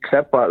that we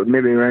clip,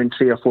 maybe around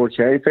 3 or 4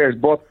 Kerry players.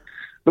 But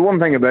the one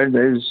thing about it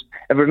is,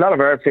 if there's a lot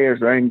of our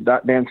players around,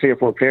 that then 3 or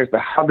 4 players,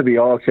 there had to be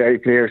all Kerry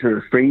players who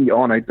are free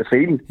on out the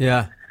field.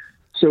 Yeah.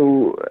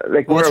 So,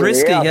 like, it's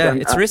risky. Yeah,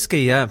 it's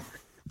risky. Yeah,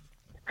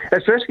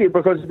 it's risky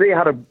because they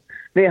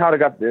had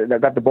got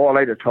the ball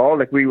out at all.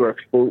 Like, we were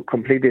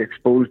completely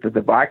exposed at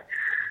the back.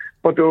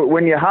 But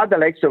when you had the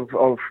likes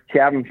of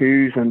Kevin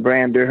Hughes and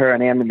Brian Dooher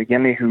and Andy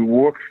McGinley who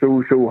worked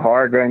so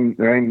hard around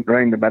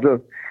the middle,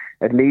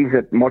 it leaves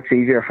it much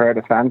easier for our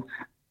defence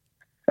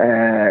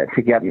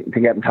to get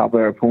on top of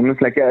their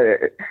opponents. Like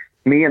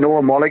me and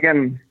Owen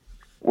Mulligan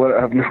will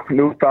have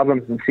no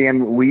problems in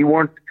saying we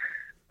weren't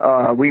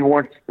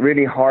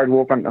really hard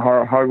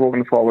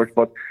working forwards,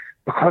 but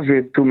because we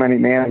had too many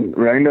men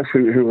around us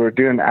who were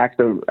doing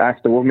extra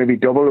work, maybe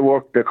double the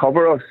work to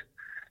cover us.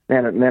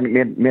 Then it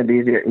made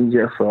it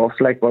easier for us.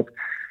 Like, but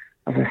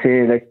as I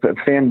say, like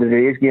playing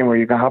today's game where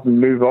you can have to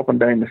move up and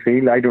down the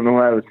field, I don't know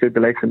how it would suit the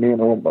likes of me and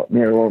Old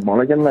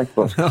Mulligan. Like,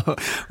 but no,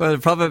 well,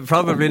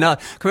 probably not.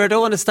 Come here, I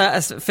don't want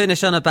to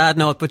finish on a bad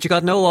note, but you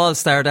got no All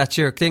Star that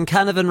year. Didn't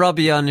Canavan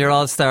Robbie on your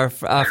All Star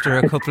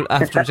after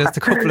just a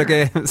couple of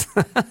games?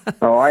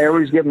 Oh, I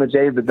always give him a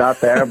jab at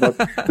that there. But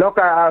look,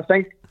 I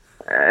think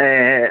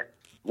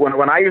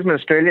when I was in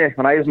Australia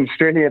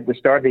at the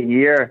start of the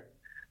year.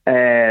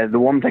 The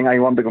one thing I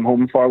wanted to come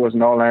home for was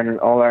an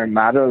All-Ireland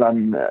medal,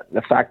 and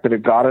the fact that I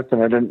got it,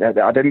 and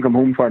I didn't come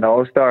home for an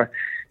All-Star.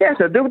 Yeah,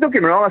 so don't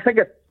get me wrong. I think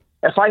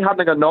if I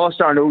hadn't got an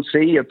All-Star in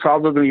 2003, it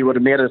probably would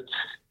have made it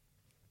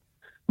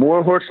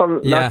more hurtful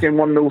not in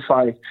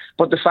 105.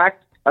 But the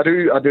fact I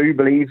do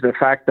believe the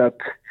fact that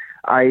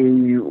I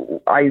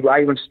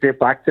went straight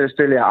back to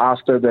Australia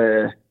after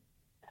the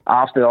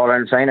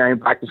All-Ireland final. I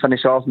went back to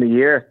finish off in the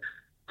year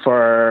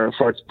for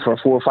 4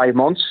 or 5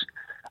 months.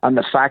 And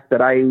the fact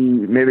that I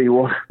maybe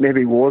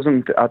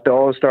wasn't at the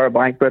All-Star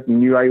banquet and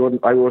knew I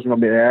wasn't going to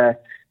be there,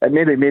 it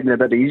maybe made it a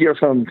bit easier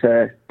for them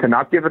to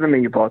not give it to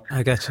me. But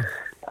I get you.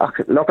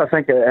 Look, I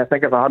think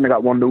if I hadn't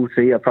got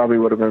 1-2-3, I probably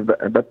would have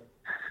been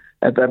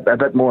a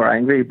bit more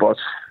angry. But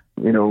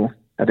you know,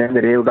 at the end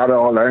of the day, we got it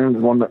all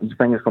learned. One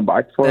thing has come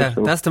back for us.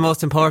 So. That's the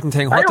most important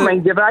thing. I don't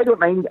mind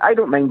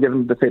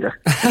giving the Peter.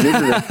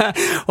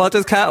 What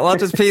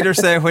does Peter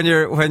say when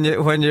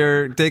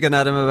you're digging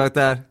at him about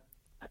that?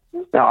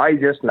 No, I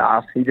just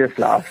laughed. He just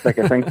laughed. Like,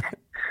 I think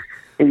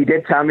he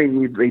did tell me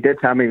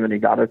when he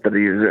got it that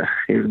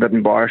he was a bit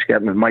embarrassed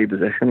getting in my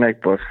position.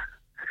 Like, but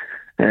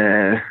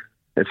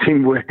it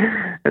seemed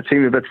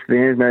a bit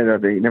strange now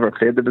that he never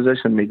played the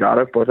position and he got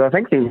it. But I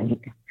think he's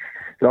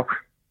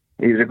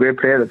a great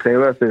player to play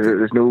with.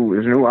 There's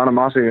no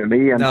animosity with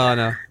me. And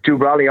no. Joe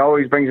Bradley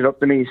always brings it up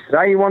to me. He says,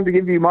 I wanted to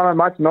give you man of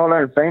the match in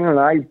All-Ireland final,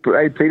 and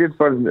I pleaded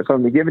for him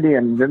to give it to you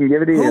and didn't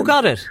give it to you. Who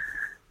got it?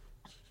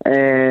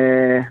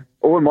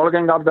 Owen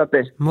Mulligan got that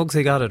day.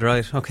 Muggsy got it,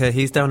 right? Okay,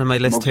 he's down on my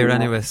list here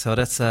anyway, so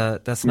that's not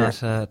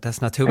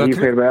too bad. He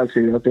played well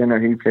too. He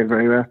played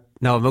very well.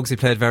 No, Muggsy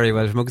played very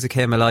well. Muggsy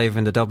came alive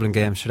in the Dublin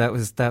game. Sure,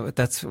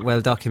 that's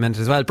well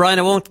documented as well. Brian,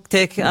 I won't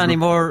take any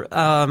more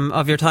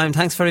of your time.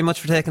 Thanks very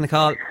much for taking the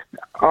call.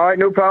 All right,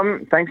 no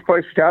problem. Thanks,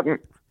 boys, for chatting.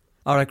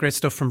 All right, great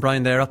stuff from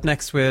Brian there. Up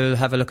next, we'll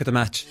have a look at the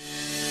match.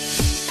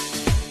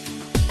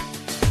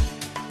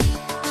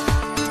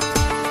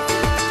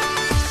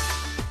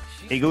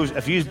 He goes,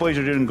 if you boys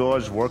are doing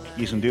God's work,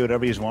 you can do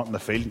whatever you want in the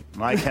field.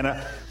 And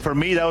I for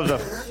me, that was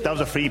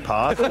a free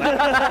pass. So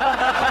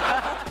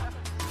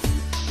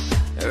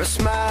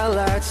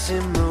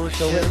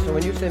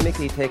when you say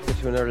Mickey takes it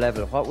to another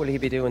level, what will he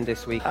be doing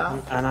this week?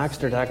 An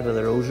extra tackle of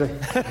the rosary.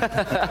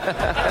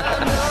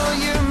 I know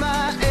you're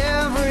my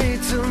every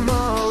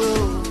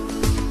tomorrow,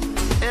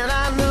 and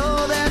I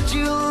know that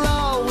you'll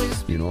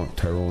always. You know,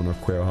 Tyrone or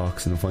Quair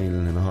Hawks in the final,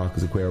 and a hawk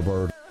is a Quair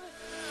bird.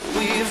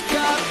 We've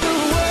got the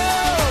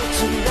world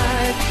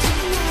tonight.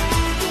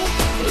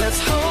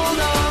 Let's hold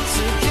on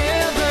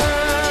together,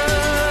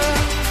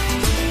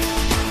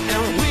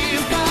 and we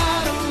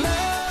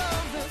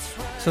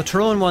So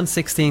Tyrone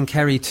 116,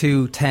 Kerry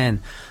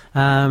 210.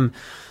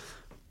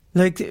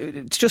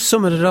 Like, just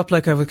summing it up,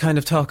 like I was kind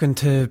of talking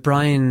to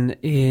Brian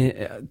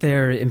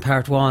there in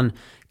part one,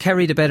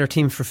 Kerry the better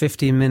team for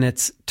 15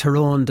 minutes,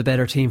 Tyrone the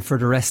better team for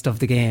the rest of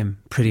the game,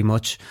 pretty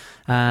much.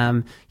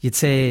 You'd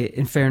say,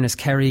 in fairness,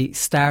 Kerry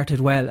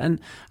started well,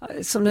 and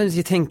sometimes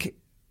you think,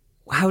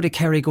 how did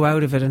Kerry go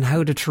out of it, and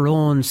how did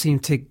Tyrone seem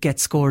to get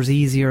scores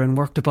easier and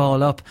work the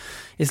ball up?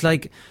 It's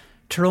like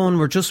Tyrone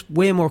were just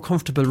way more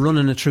comfortable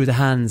running it through the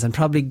hands and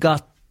probably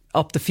got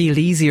up the field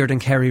easier than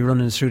Kerry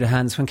running it through the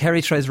hands. When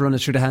Kerry tries to run it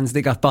through the hands,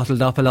 they got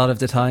bottled up a lot of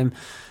the time.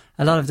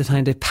 A lot of the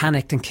time they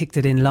panicked and kicked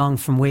it in long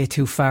from way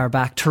too far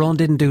back. Tyrone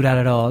didn't do that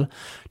at all.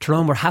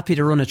 Tyrone were happy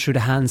to run it through the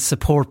hands,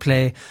 support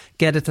play,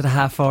 get it to the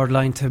half-forward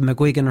line to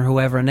McGuigan or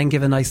whoever, and then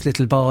give a nice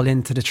little ball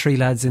into the three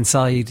lads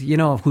inside, you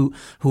know, who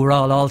were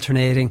all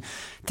alternating.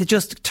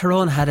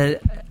 Tyrone had a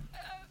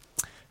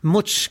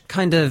much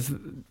kind of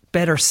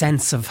better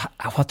sense of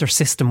what their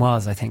system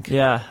was, I think.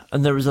 Yeah,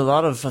 and there was a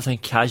lot of, I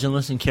think,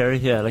 casualness in Kerry.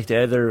 Yeah, like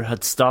they either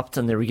had stopped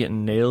and they were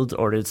getting nailed,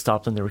 or they'd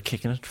stopped and they were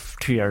kicking it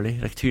too early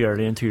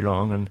and too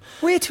long. And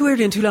way too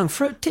early and too long.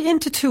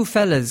 Into two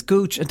fellas,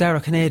 Gooch and Dara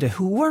Canada,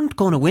 who weren't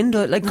going to win.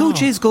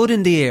 Gooch is good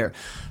in the air,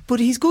 but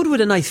he's good with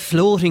a nice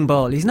floating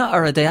ball. He's not,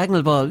 or a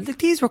diagonal ball. Like,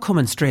 these were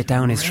coming straight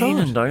down his throat.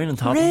 Raining down on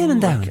top of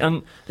him.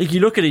 And like, you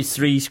look at his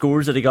three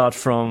scores that he got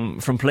from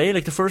play.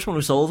 Like the first one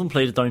was Sullivan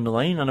played it down the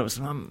line, and it was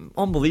an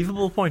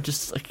unbelievable point.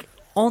 Just like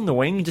on the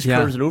wing, just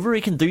curves it over.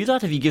 He can do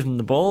that if you give him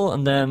the ball.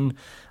 And then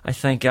I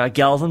think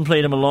Galvin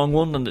played him a long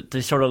one, and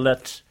they sort of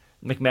let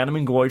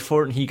McManaman go out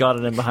for it, and he got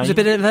it in behind. There's a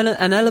bit of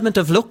an element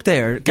of luck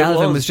there.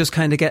 Galvin was just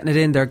kind of getting it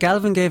in there.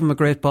 Galvin gave him a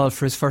great ball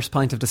for his first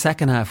point of the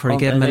second half, where he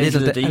gave him a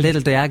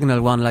little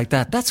diagonal one like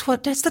that. That's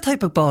the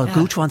type of ball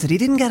Gooch wanted. He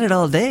didn't get it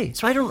all day.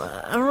 So I don't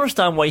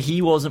understand why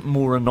he wasn't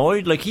more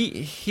annoyed. Like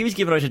he was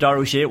giving out to Dara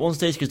O'Shea at one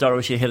stage because Dara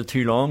O'Shea hit it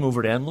too long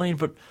over the end line,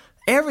 but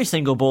every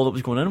single ball that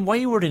was going in,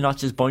 why were they not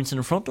just bouncing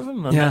in front of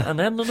him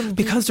and ending him?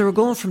 Because they were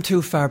going from too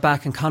far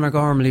back, and Conor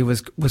Gormley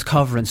was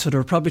covering, so they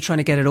were probably trying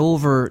to get it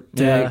over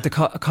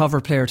the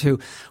cover player too.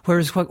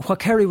 Whereas what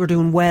Kerry were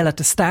doing well at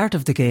the start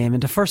of the game,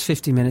 in the first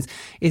 50 minutes,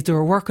 is they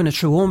were working it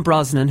through Owen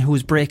Brosnan, who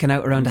was breaking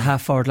out around the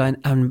half-forward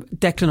line, and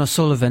Declan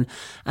O'Sullivan,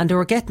 and they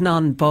were getting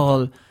on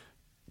ball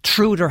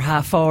through their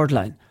half-forward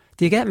line.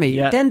 Do you get me?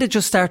 Yeah. Then they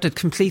just started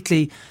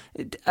completely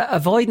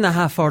avoiding the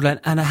half-forward line,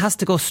 and it has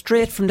to go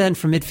straight from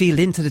midfield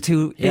into the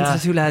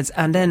two lads,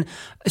 and then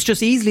it's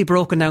just easily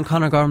broken down.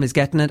 Conor Gormley's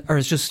getting it, or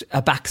it's just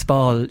a backs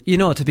ball,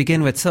 to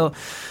begin with. So,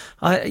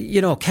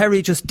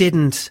 Kerry just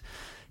didn't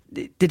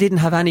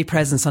have any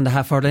presence on the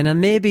half-forward line,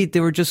 and maybe they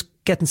were just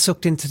getting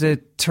sucked into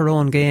the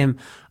Tyrone game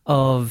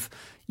of,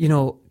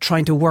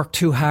 trying to work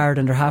too hard,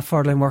 and their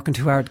half-forward line working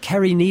too hard.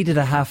 Kerry needed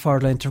a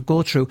half-forward line to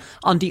go through.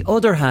 On the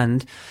other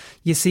hand,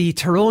 you see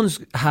Tyrone's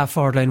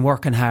half-forward line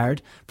working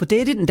hard, but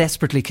they didn't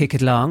desperately kick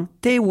it long.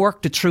 They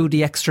worked it through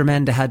the extra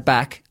men they had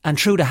back, and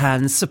through the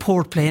hands,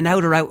 support playing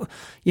out or out,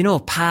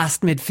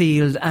 past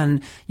midfield,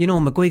 and,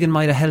 McGuigan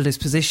might have held his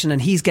position, and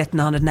he's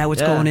getting on it now,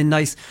 it's going in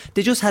nice.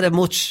 They just had a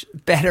much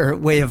better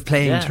way of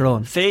playing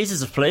Tyrone.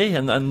 Phases of play,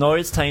 and now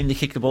it's time to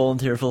kick the ball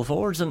into your full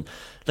forwards, and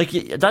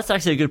that's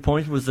actually a good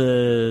point with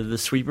the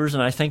sweepers,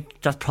 and I think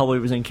that probably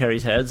was in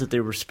Kerry's heads, that they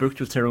were spooked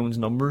with Tyrone's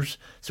numbers,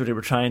 so they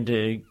were trying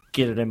to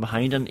get it in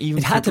behind, and even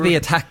it had to be a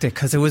tactic,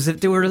 because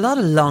there were a lot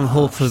of long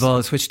hopeful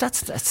balls, which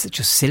that's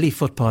just silly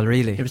football,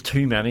 really. It was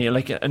too many,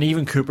 and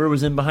even Cooper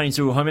was in behind.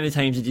 So how many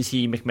times did you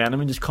see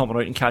McManaman just coming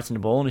out and catching the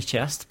ball in his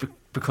chest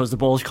because the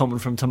ball's coming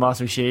from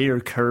Tomas O'Shea or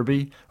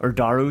Kirby or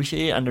Dara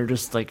O'Shea, and they're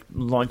just like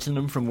launching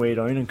them from way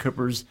down, and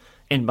Cooper's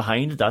in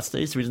behind at that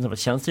stage, so he doesn't have a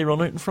chance to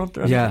run out in front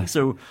or anything.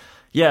 So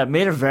yeah, it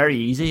made it very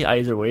easy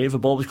either way. If a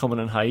ball was coming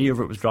in high or if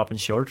it was dropping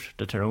short,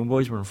 the Tyrone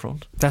boys were in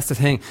front. That's the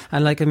thing.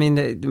 And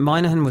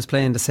Moynihan was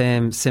playing the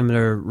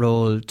similar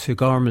role to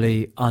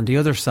Gormley on the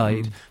other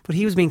side, but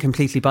he was being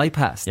completely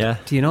bypassed. Yeah.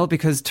 Do you know?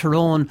 Because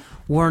Tyrone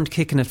weren't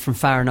kicking it from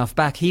far enough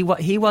back. He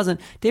wasn't.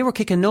 They were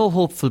kicking no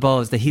hopeful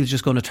balls that he was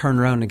just going to turn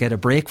around and get a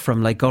break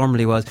from, like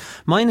Gormley was.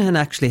 Moynihan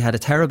actually had a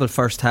terrible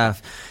first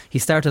half. He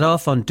started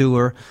off on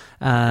Dewar,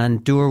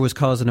 and Dewar was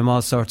causing him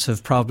all sorts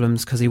of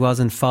problems because he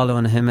wasn't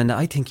following him, and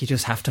I think you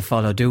just have to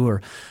follow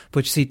Dewar.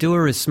 But you see,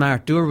 Dewar is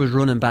smart. Dewar was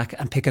running back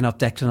and picking up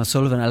Declan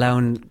O'Sullivan,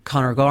 allowing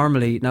Conor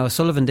Gormley. Now,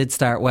 O'Sullivan did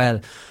start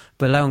well,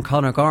 but allowing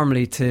Conor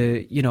Gormley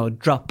to,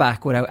 drop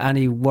back without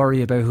any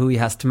worry about who he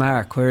has to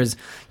mark, whereas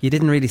you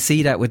didn't really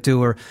see that with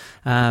Dewar.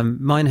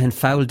 Moynihan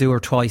fouled Dewar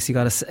twice. He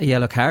got a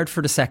yellow card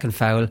for the second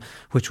foul,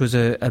 which was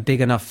a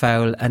big enough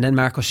foul, and then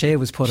Mark O'Shea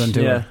was put on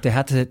Dewar. They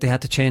had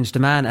to change the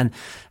man,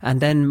 and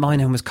then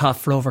Moynihan was caught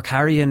for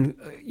overcarrying.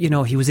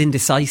 He was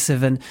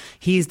indecisive, and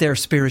he's their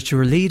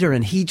spiritual leader,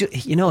 and he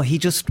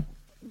just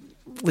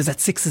was at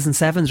 6s and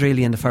 7s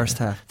really in the first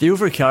half. The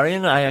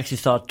overcarrying, I actually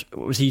thought,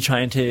 was he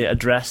trying to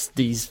address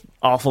these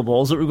awful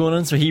balls that were going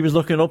in? So he was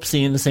looking up,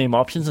 seeing the same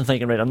options and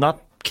thinking, right, I'm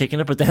not kicking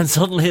it, but then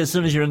suddenly as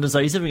soon as you're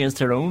indecisive against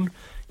Tyrone,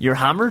 you're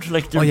hammered,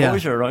 like their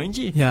boys are around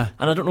you. Yeah.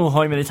 And I don't know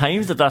how many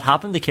times that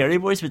happened to Kerry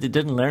boys, but they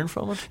didn't learn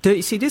from it.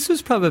 You see, this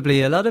was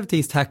probably a lot of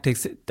these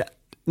tactics.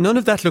 none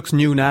of that looks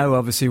new now.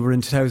 Obviously, we're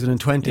in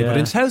 2020, but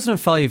in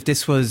 2005,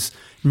 this was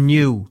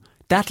new.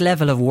 That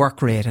level of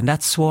work rate and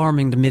that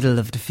swarming the middle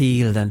of the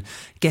field and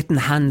getting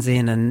hands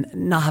in and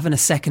not having a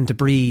second to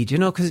breathe, you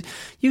know, because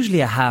usually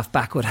a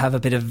half-back would have a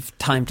bit of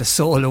time to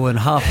solo and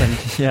hop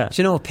and,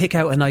 you know, pick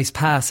out a nice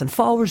pass, and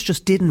forwards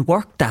just didn't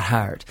work that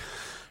hard.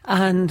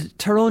 And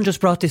Tyrone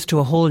just brought this to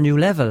a whole new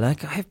level.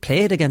 Like, I've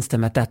played against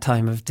him at that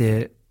time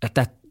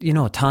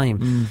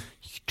time.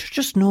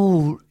 Just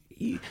know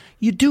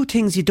you do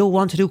things you don't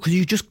want to do because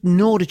you just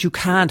know that you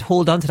can't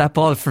hold on to that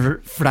ball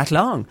for that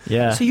long.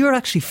 Yeah. So you're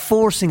actually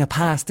forcing a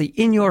pass that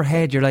in your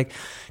head you're like,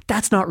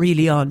 that's not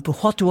really on,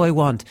 but what do I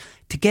want?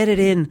 To get it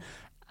in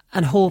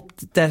and hope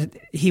that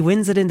he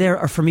wins it in there,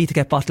 or for me to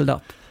get bottled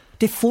up.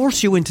 They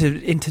force you into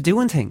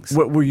doing things.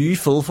 Were you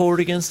full forward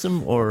against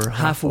them or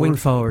half wing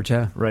forward?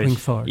 Yeah, right. Wing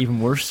forward. Even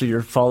worse. So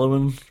you're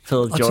following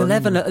Philip Jordan.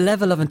 It's a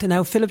level of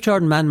now. Philip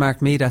Jordan man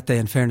marked me that day.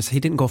 In fairness, he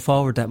didn't go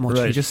forward that much.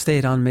 Right. He just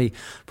stayed on me.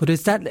 But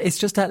it's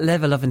just that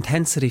level of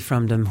intensity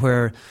from them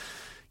where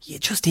you're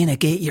just in a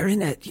gate. You're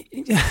in it.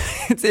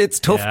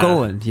 It's tough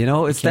going. You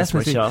know, it's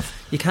definitely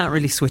you can't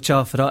really switch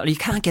off at all. You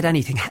can't get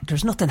anything.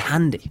 There's nothing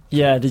handy.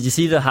 Yeah. Did you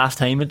see the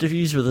half-time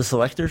interviews with the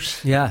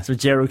selectors? Yeah. So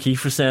Ger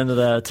O'Keefe was saying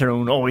that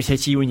Tyrone always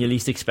hits you when you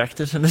least expect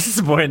it, and this is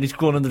the boy, and he's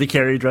going into the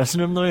Kerry dressing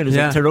room now, and he's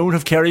like, Tyrone,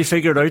 have Kerry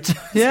figured out?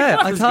 Yeah,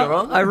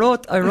 I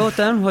wrote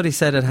down what he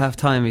said at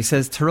half-time. He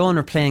says Tyrone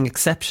are playing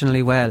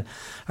exceptionally well,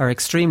 or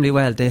extremely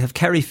well. They have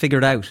Kerry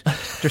figured out.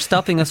 They're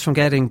stopping us from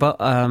getting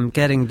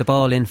the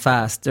ball in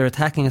fast. They're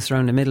attacking us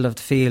around the middle of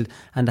the field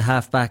and the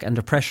half-back, and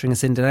they're pressuring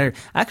us into there.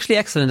 Actually,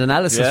 excellent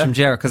analysis from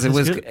Ger, because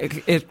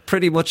it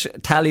pretty much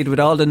tallied with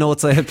all the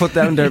notes I had put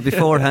down there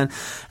beforehand.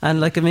 And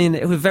like, I mean,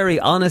 it was a very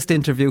honest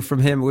interview from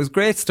him. It was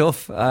great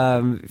stuff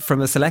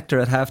from a selector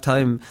at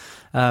half-time.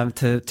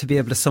 To be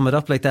able to sum it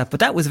up like that.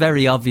 But that was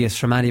very obvious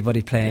from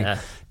anybody playing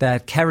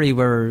that Kerry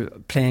were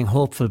playing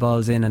hopeful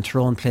balls in and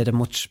Tyrone played a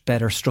much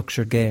better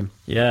structured game.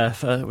 Yeah,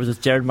 was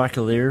it Jared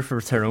McAleer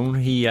for Tyrone?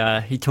 He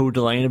towed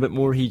the line a bit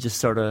more. He just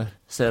sort of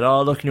said,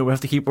 oh look, we have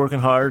to keep working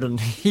hard, and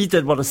he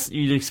did what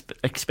you'd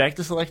expect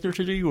a selector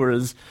to do,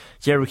 whereas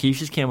Jared O'Keefe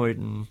just came out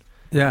and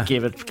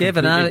gave it.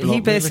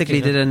 He basically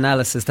did an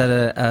analysis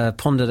that a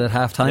pundit at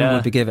half time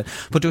would be given.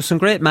 But there was some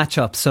great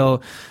matchups.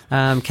 So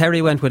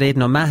Kerry went with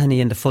Aidan O'Mahony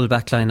in the full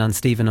back line on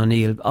Stephen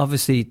O'Neill.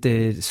 Obviously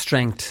the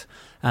strength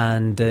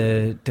and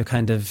the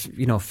kind of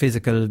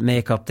physical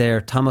makeup there.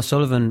 Thomas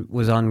Sullivan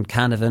was on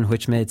Canavan,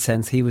 which made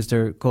sense. He was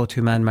their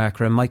go-to man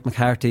marker, and Mike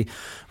McCarthy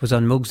was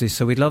on Muggsy.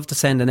 So we'd love to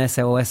send an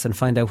SOS and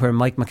find out where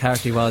Mike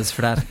McCarthy was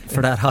for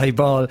that high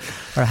ball,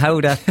 or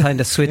how that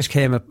kind of switch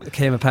came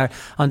apart.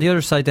 On the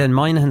other side then,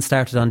 Moynihan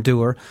started on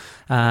Dewar.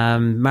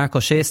 Mark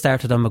O'Shea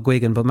started on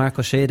McGuigan, but Mark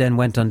O'Shea then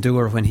went on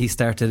Dewar when he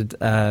started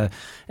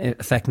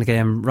affecting the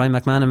game. Ryan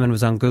McManaman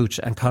was on Gooch,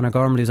 and Conor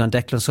Gormley was on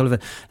Declan Sullivan.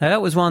 Now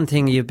that was one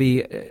thing you'd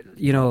be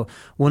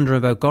wondering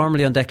about,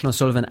 Gormley on Declan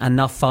Sullivan and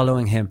not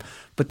following him.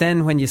 But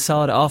then when you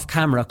saw it off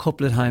camera a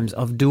couple of times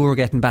of Dewar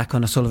getting back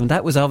on O'Sullivan,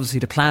 that was obviously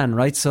the plan,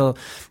 right? So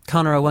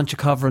Conor, I want you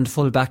covering the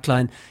full back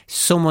line.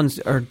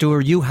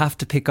 Dewar, you have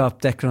to pick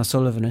up Declan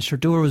O'Sullivan. And sure,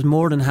 Dewar was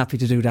more than happy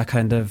to do that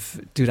kind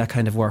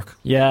of work.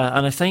 Yeah,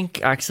 and I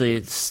think actually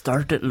it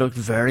started to look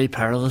very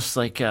perilous,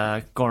 like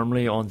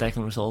Gormley on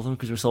Declan O'Sullivan,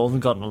 because O'Sullivan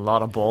got a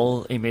lot of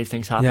ball. He made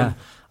things happen. Yeah.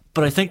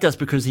 But I think that's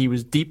because he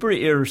was he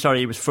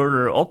was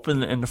further up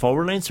in the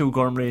forward line, so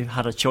Gormley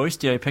had a choice.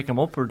 Do I pick him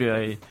up or do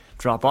I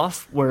drop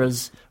off?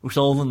 Whereas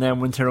O'Sullivan then,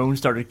 when Tyrone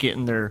started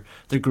getting their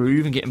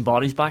groove and getting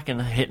bodies back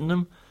and hitting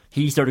them,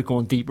 he started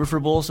going deeper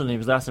for balls, and he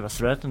was less of a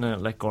threat,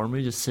 and let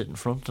Gormley just sit in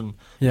front, and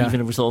even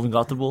if O'Sullivan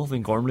got the ball,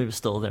 then Gormley was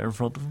still there in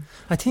front of him.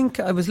 I think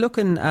I was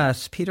looking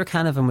at Peter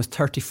Canavan was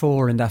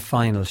 34 in that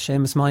final.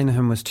 Seamus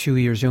Moynihan was 2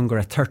 years younger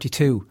at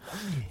 32.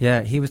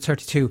 Yeah, he was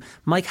 32.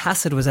 Mike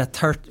Hassett was at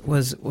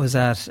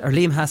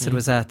Liam Hassett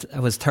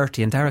was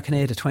 30, and Dara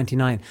Canada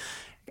 29.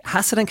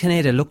 Hassett and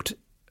Canada looked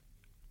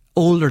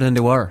older than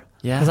they were.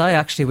 Yeah, because I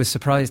actually was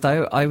surprised.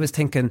 I was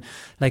thinking,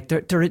 like,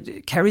 they're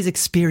Kerry's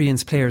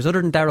experienced players, other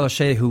than Darragh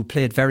O'Shea, who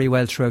played very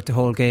well throughout the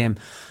whole game.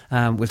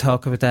 We'll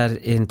talk about that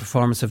in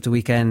performance of the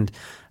weekend.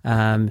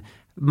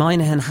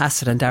 Moynihan,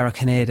 Hassett and Dara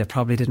Canada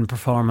probably didn't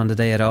perform on the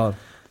day at all.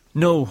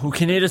 No,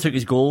 Canada took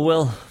his goal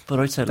well,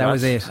 but outside that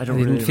was it. I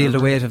didn't feel the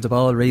weight of the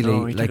ball really.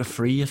 No, he took a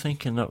free, I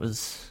think, and that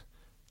was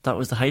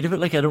the height of it.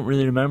 Like, I don't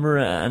really remember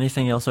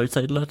anything else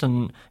outside of that.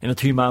 And in a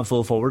two-man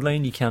full forward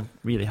line, you can't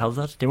really have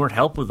that. They weren't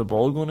helped with the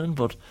ball going in,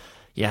 but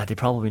yeah, they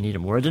probably need it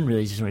more. I didn't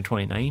realise he was only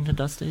 29 at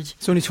that stage.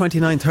 It's only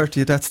 29,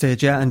 30 at that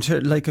stage, yeah. And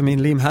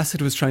Liam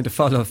Hassett was trying to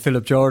follow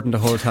Philip Jordan the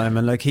whole time,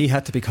 and he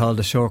had to be called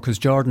ashore because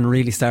Jordan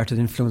really started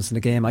influencing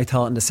the game, I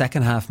thought, in the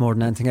second half more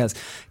than anything else.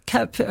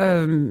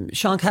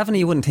 Sean Kavanagh,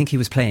 you wouldn't think he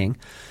was playing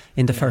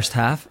in the first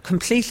half,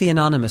 completely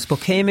anonymous, but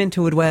came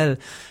into it well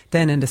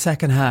then in the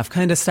second half,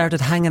 kind of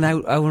started hanging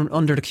out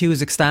under the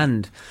Cusack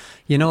stand,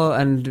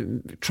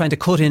 and trying to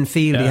cut in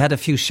field. He had a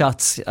few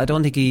shots. I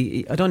don't think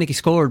he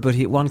scored, but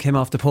one came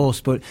off the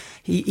post. But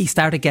he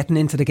started getting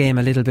into the game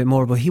a little bit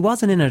more. But he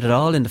wasn't in it at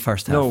all in the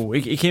first half. No,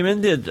 he came in,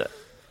 did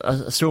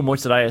so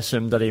much that I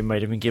assumed that he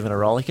might have been given a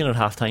rollicking at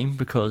half time,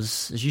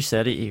 because, as you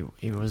said, he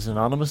was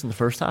anonymous in the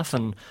first half,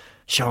 and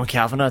Sean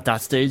Kavanagh at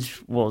that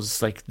stage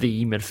was like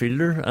the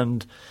midfielder,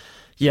 and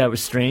yeah, it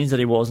was strange that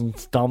he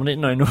wasn't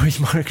dominating. I know he's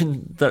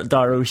marking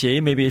Dara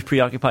O'Shea. Maybe he's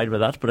preoccupied with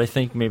that, but I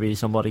think maybe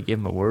somebody gave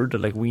him a word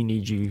that, like, we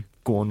need you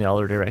going the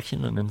other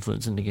direction and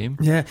influencing the game.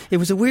 Yeah, it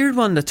was a weird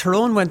one that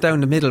Tyrone went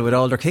down the middle with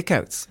all their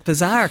kickouts.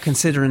 Bizarre,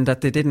 considering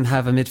that they didn't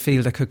have a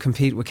midfield that could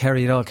compete with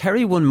Kerry at all.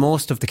 Kerry won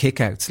most of the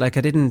kickouts. Like,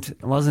 I didn't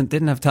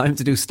have time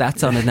to do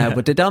stats on it now,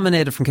 but they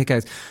dominated from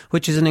kickouts,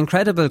 which is an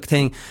incredible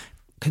thing,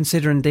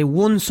 considering they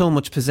won so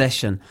much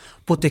possession,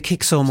 but they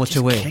kicked so much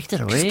away. Kicked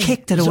it away. Just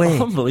kicked it away.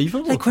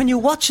 Unbelievable. Like, when you're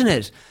watching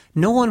it,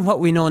 knowing what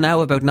we know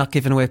now about not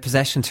giving away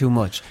possession too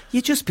much, you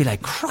just be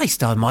like,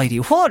 Christ almighty,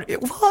 what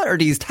are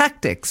these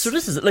tactics? So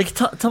this is like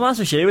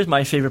Tomás O'Shea was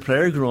my favourite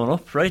player growing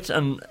up, right?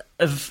 And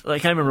if,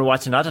 like, I remember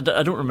watching that,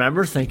 I don't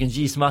remember thinking,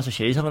 geez, Tomás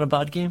O'Shea's having a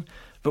bad game.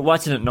 But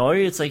watching it now,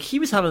 it's like he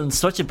was having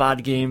such a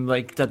bad game,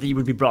 like, that he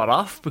would be brought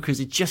off because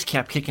he just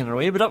kept kicking it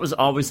away. But that was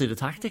obviously the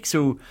tactic.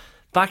 So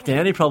back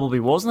then he probably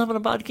wasn't having a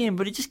bad game,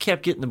 but he just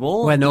kept getting the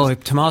ball. Well, no,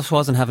 Tomás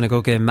wasn't having a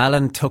good game.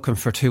 Malin took him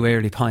for 2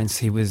 early points.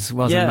 He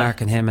wasn't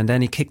marking him, and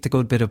then he kicked a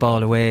good bit of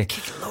ball away.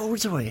 Kicked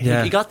loads away.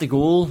 Yeah. He got the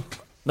goal.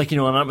 Like, you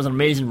know, and that was an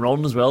amazing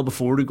run as well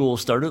before the goal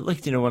started.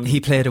 Like, you know, when he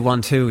played a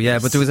 1-2, yeah.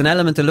 But there was an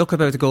element to look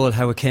about the goal,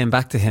 how it came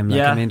back to him. Like,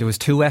 yeah. I mean, there was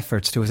 2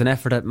 efforts. There was an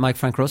effort that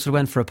Frank Russell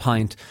went for a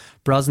point,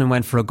 Brosnan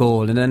went for a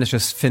goal, and then it's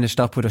just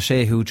finished up with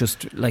O'Shea, who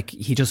just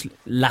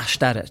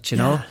lashed at it, you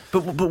know. Yeah.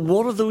 But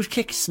one of those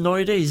kicks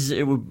nowadays,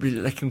 it would be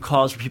like can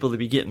cause for people to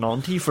be getting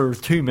onto you for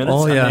 2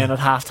 minutes, and then at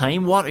half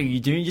time, what are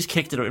you doing? You just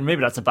kicked it out, and maybe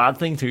that's a bad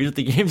thing too, that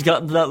the game's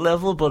gotten to that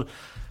level, but.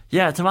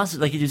 Yeah, Tomás,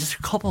 like, he just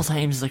a couple of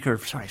times,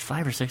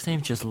 5 or 6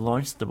 times, just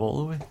launched the ball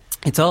away.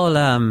 It's all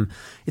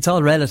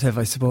relative,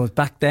 I suppose.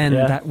 Back then,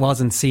 that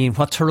wasn't seen.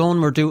 What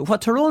Tyrone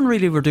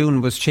really were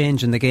doing was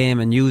changing the game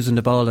and using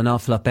the ball an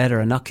awful lot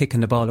better and not kicking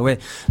the ball away.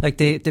 Like,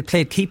 they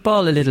played keep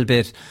ball a little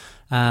bit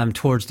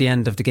towards the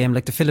end of the game,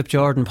 like the Philip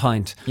Jordan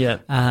point. Yeah.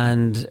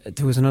 And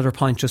there was another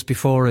point just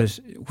before it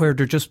where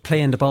they're just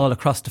playing the ball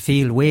across the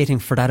field, waiting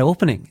for that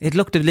opening. It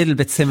looked a little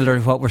bit similar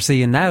to what we're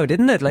seeing now,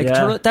 didn't it? Like,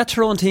 that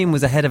Tyrone team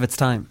was ahead of its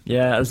time.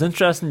 Yeah, it was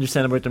interesting you're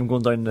saying about them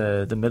going down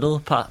the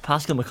middle.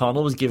 Pascal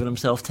McConnell was giving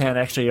himself 10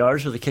 extra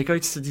yards for the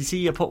kickouts. Did you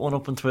see? I put one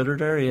up on Twitter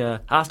there.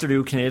 After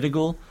the Canada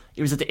goal,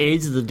 he was at the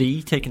edge of the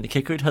D taking the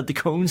kickout, had the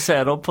cone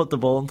set up, put the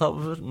ball on top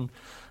of it,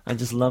 and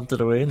just lumped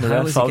it away, and the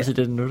ref obviously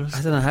didn't notice.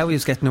 I don't know how he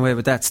was getting away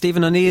with that.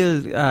 Stephen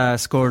O'Neill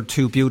scored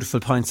 2 beautiful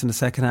points in the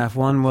second half.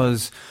 One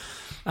was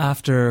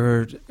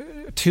after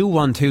 2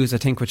 1-2s, I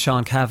think, with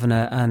Sean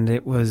Kavanagh, and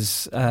it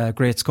was a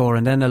great score,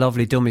 and then a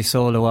lovely dummy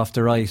solo off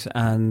the right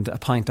and a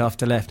point off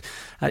the left.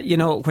 You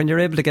know, when you're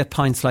able to get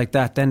points like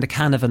that, then the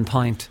Canavan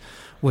point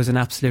was an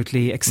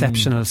absolutely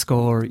exceptional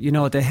score. You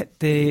know,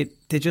 they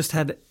just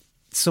had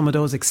some of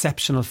those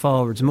exceptional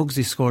forwards.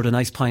 Muggsy scored a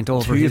nice point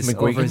over his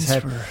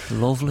head.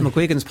 Lovely.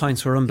 McGuigan's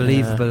points were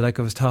unbelievable. Like,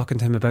 I was talking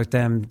to him about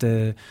them.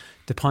 The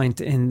point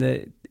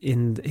in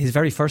his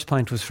very first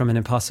point was from an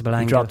impossible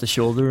angle. He dropped the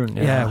shoulder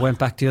and went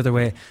back the other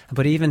way.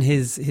 But even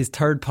his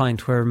third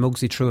point, where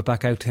Muggsy threw it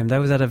back out to him, that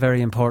was at a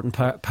very important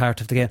part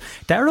of the game.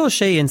 Dara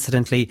O'Shea,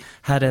 incidentally,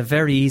 had a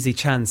very easy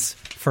chance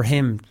for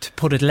him to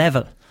put it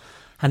level.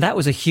 And that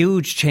was a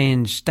huge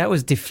change. That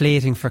was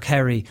deflating for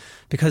Kerry,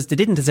 because they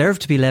didn't deserve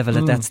to be level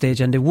at that stage,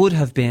 and they would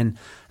have been.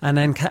 And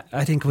then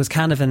I think it was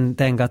Canavan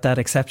then got that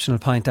exceptional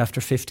point after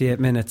 58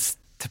 minutes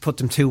to put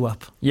them 2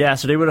 up. Yeah,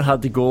 so they would have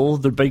had the goal.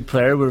 Their big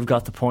player would have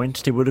got the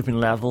point. They would have been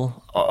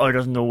level out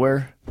of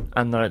nowhere,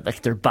 and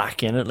they're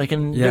back in it. Like,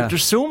 and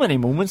there's so many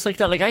moments like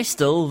that. Like,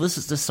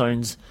 this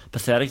sounds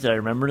pathetic that I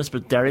remember this,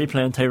 but Derry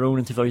playing Tyrone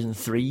in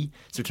 2003,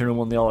 so Tyrone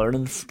won the All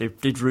Ireland.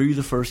 They drew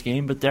the first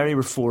game, but Derry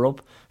were 4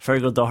 up.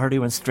 Fergal Doherty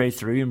went straight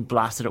through and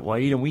blasted it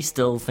wide, and we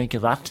still think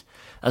of that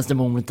as the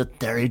moment that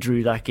Derry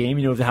drew that game.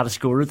 You know, if they had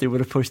scored it, they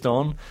would have pushed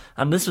on.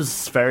 And this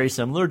was very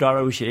similar.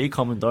 Dara O'Shea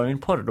coming down,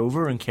 put it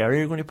over, and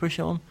Kerry are going to push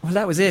on. Well,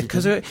 that was it,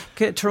 because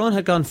Tyrone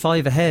had gone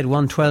 5 ahead,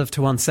 1-12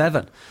 to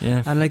 1-7.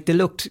 Yeah. And like,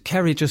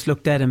 Kerry just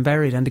looked dead and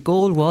buried, and the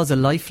goal was a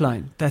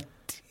lifeline that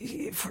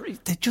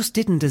they just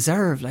didn't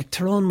deserve. Like,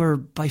 Tyrone were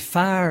by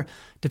far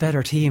the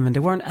better team, and they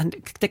weren't, and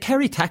the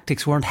Kerry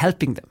tactics weren't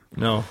helping them.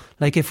 No.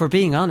 Like, if we're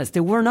being honest, they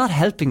were not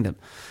helping them.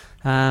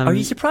 Are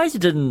you surprised they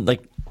didn't,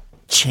 like,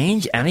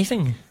 change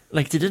anything?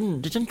 Like, they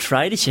didn't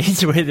try to change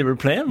the way they were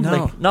playing? No.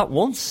 Like, not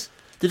once.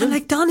 And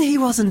like, Donaghy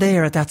wasn't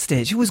there at that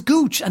stage. It was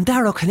Gooch and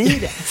Darragh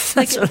Canada.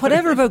 Like,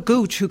 whatever about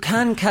Gooch, who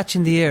can catch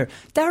in the air,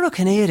 Darragh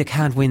Canada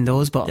can't win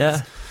those balls.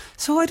 Yeah.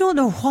 So I don't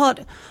know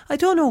what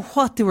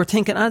they were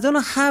thinking. I don't know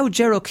how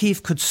Ger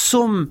O'Keefe could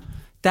sum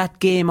that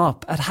game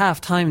up at half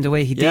time the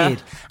way he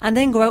did, and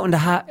then go out in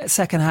the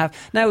second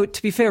half. Now,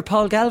 to be fair,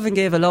 Paul Galvin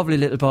gave a lovely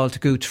little ball to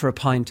Gooch for a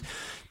point.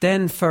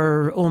 Then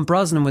for Owen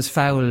Brosnan was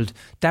fouled.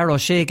 Dara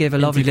O'Shea gave a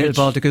lovely little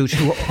ball to Gooch,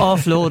 who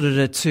offloaded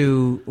it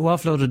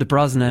to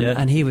Brosnan,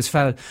 and he was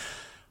fouled.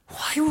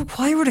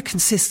 Why were they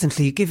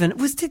consistently given?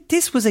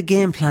 This was a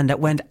game plan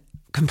that went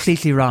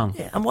completely wrong.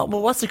 Yeah, and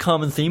what's the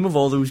common theme of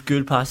all those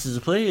good passes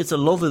of play? It's a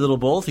lovely little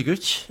ball to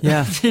Gooch.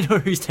 Yeah.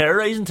 Who's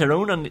terrorising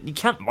Tyrone, and you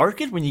can't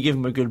mark it when you give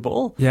him a good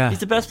ball. Yeah. He's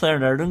the best player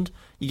in Ireland.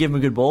 You give him a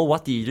good ball,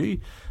 what do you do?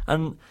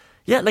 And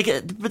yeah,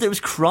 but it was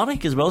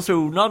chronic as well.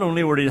 So not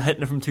only were they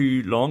hitting it from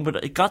too long,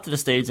 but it got to the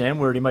stage then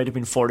where they might have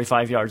been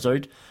 45 yards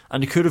out,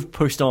 and they could have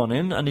pushed on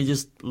in, and he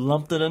just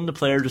lumped it in. The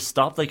player just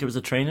stopped like it was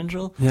a training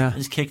drill. Yeah.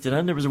 Just kicked it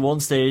in. There was one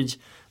stage,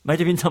 might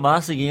have been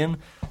Tomas again,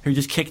 who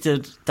just kicked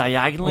it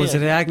diagonally. Was it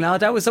diagonal?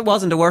 It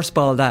wasn't the worst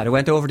ball. It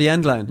went over the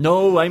end line.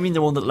 No, I mean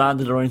the one that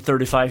landed around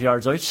 35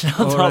 yards out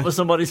on top of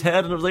somebody's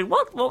head, and I was like,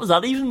 what was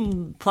that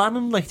even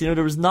planning? Like, there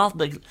was not,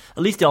 like,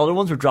 at least the other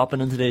ones were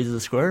dropping into the edge of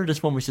the square.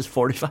 This one was just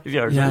 45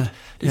 yards out.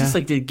 It's just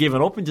like they'd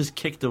given up and just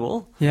kicked the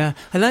ball. Yeah,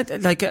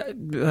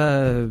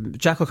 and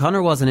Jack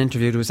O'Connor wasn't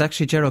interviewed. It was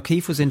actually Ger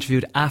O'Keefe was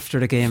interviewed after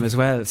the game as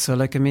well. So,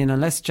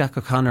 unless Jack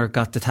O'Connor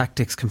got the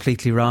tactics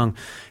completely wrong,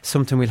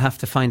 something we'll have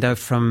to find out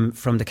from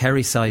the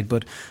Kerry side.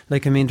 But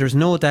there's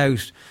no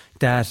doubt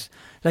that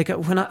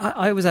when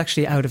I was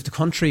actually out of the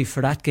country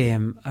for that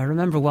game, I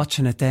remember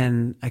watching it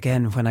then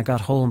again when I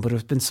got home, but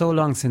it's been so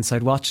long since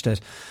I'd watched it.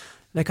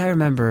 I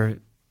remember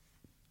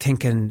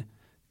thinking,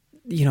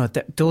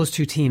 those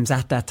two teams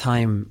at that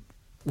time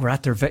were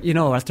at their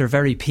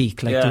very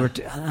peak.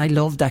 I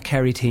loved that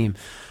Kerry team,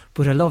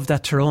 but I loved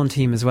that Tyrone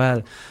team as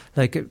well.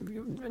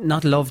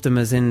 Not loved them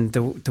as in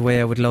the way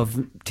I would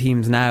love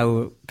teams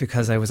now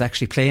because I was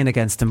actually playing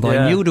against them. But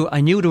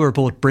I knew they were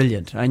both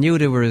brilliant. I knew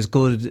they were as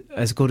good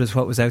as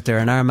what was out there.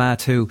 And Armagh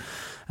too.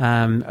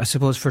 I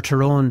suppose for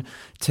Tyrone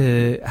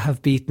to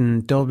have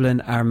beaten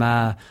Dublin,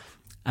 Armagh,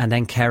 and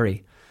then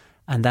Kerry.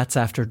 And that's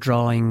after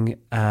drawing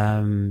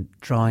in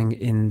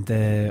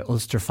the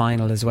Ulster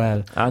final as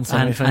well, and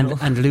semi-final,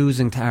 and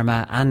losing to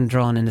Armagh, and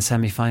drawn in the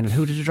semi-final.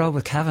 Who did you draw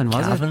with? Cavan,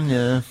 was it? Cavan,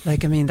 yeah.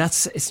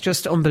 It's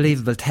just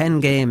unbelievable. 10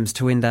 games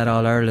to win that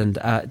All Ireland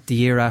the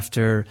year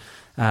after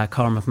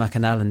Cormac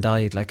McAnallen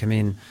died.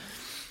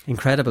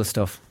 Incredible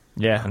stuff.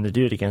 Yeah, and to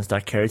do it against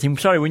that Kerry team.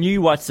 Sorry, when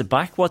you watched it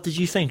back, what did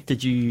you think?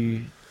 Did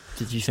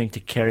you think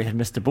that Kerry had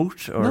missed the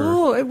boat? Or?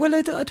 No, I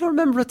don't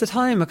remember at the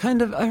time.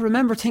 I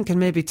remember thinking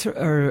maybe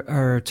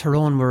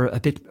Tyrone were a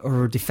bit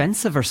or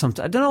defensive or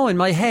something. I don't know, in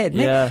my head.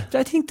 Yeah.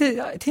 I think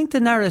the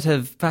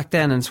narrative back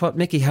then, and it's what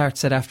Mickey Hart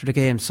said after the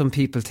game, some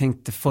people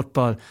think the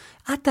football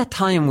at that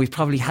time, we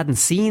probably hadn't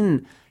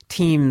seen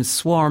teams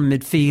swarm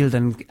midfield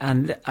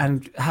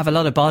and have a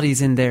lot of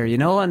bodies in there,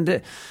 and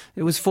it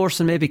was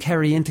forcing maybe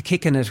Kerry into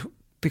kicking it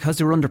because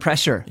they were under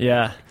pressure.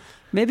 Yeah.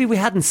 Maybe we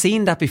hadn't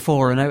seen that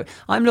before, and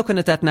I'm looking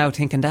at that now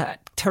thinking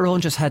that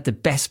Tyrone just had the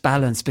best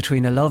balance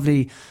between a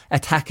lovely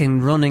attacking,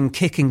 running,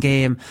 kicking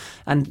game,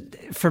 and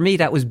for me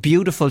that was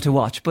beautiful to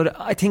watch. But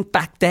I think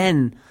back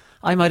then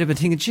I might have been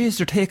thinking, geez,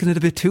 they're taking it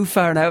a bit too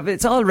far now.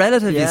 It's all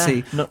relative, you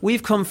see. No.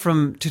 We've come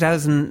from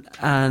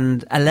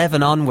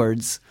 2011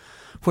 onwards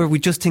where we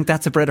just think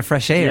that's a breath of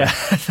fresh air. Yeah,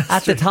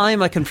 at the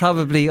time I can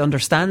probably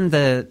understand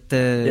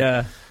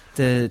the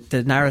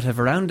narrative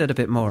around it a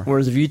bit more.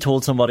 Whereas if you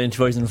told somebody in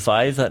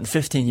 2005 that in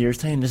 15 years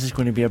time this is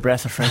going to be a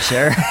breath of fresh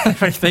air,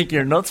 I think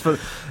you're nuts. But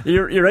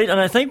you're right, and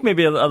I think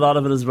maybe a lot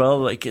of it as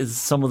well is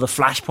some of the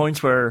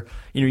flashpoints where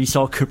you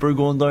saw Cooper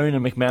going down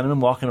and McMenamin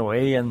walking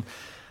away. And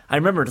I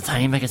remember at the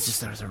time, it's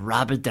just there was a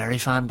rabid Derry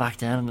fan back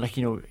then,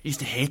 and used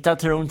to hate that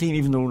Tyrone team,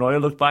 even though now I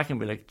look back and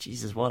be like,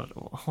 Jesus, what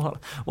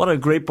a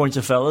great bunch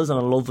of fellas and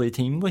a lovely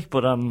team.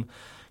 But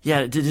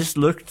it just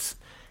looked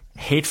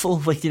hateful,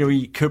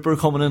 Cooper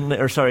coming in,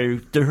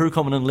 Dooher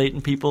coming in late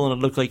in people, and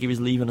it looked like he was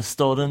leaving a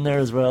stud in there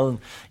as well, and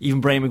even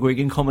Brian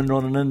McGuigan coming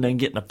running in, then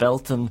getting a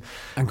belt and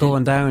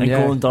going down.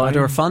 Going down. They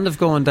were fond of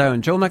going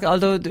down.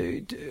 Although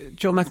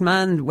Joe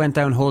McMahon went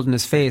down holding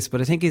his face,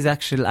 but I think his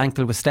actual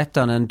ankle was stepped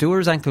on, and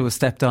Dooher's ankle was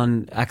stepped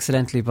on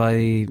accidentally by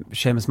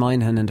Seamus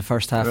Moynihan in the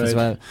first half as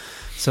well.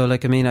 So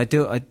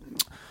I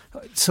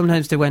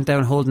sometimes they went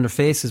down holding their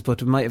faces,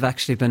 but it might have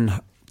actually been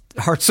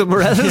hurt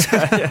somewhere else.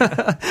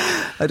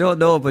 I don't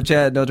know, but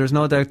there's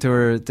no doubt they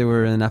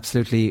were an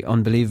absolutely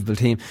unbelievable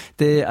team.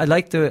 I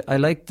like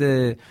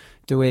the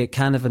way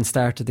Canavan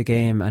started the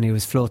game, and he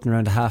was floating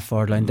around the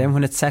half-forward line. Then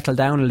when it settled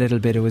down a little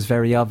bit, it was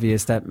very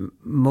obvious that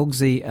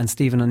Muggsy and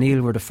Stephen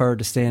O'Neill were the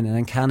furthest in, and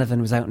then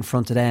Canavan was out in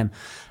front of them.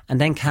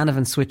 And then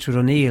Canavan switched with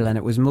O'Neill, and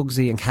it was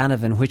Muggsy and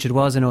Canavan, which it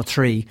was in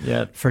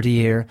 2003 for the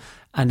year.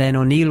 And then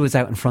O'Neill was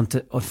out in front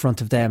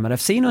of them, and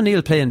I've seen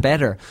O'Neill playing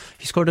better.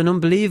 He scored an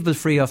unbelievable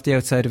free off the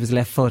outside of his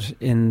left foot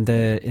in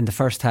the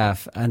first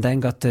half, and then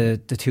got the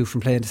two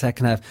from play in the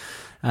second half.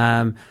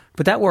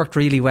 But that worked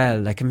really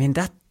well.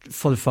 That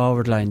full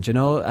forward line,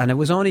 and it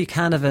was only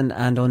Canavan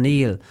and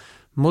O'Neill.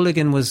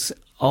 Mulligan was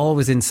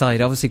always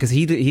inside, obviously, because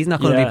he's not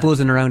going to be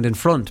buzzing around in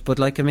front. But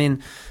I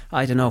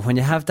don't know, when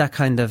you have that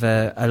kind of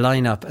a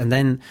lineup, and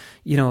then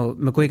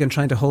McGuigan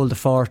trying to hold the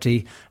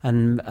 40,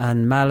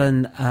 and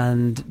Mallon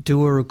and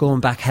Dooher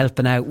going back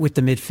helping out with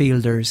the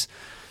midfielders.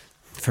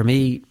 For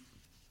me,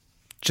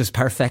 just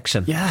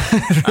perfection. Yeah,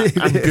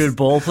 and good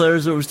ball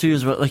players those two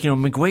as well. Like, you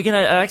know, McGuigan,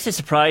 I actually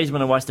surprised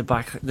when I watched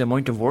the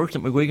amount of work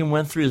that McGuigan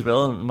went through as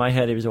well. In my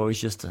head, he was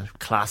always just a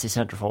classy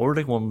centre forward,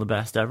 like one of the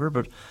best ever.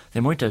 But the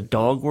amount of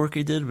dog work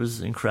he did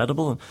was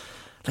incredible. And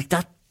like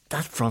that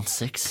front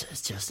six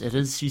is just, it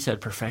is, you said,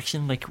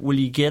 perfection. Like, will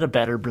you get a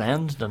better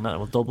blend than that?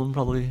 Well, Dublin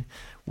probably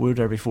would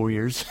every 4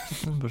 years,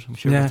 but I'm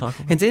sure we'll talk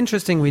about it. It's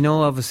interesting. We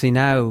know obviously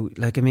now,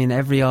 like, I mean,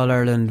 every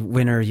All-Ireland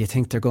winner, you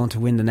think they're going to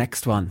win the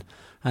next one.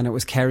 And it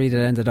was Kerry that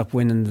ended up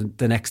winning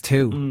the next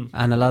two.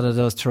 And a lot of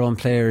those Tyrone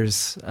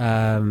players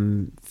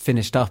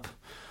finished up.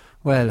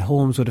 Well,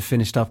 Holmes would have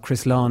finished up,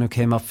 Chris Lawn, who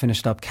came up,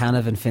 finished up,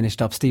 Canavan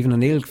finished up, Stephen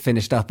O'Neill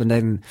finished up, and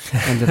then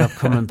ended up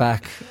coming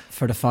back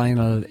for the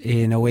final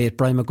in 08.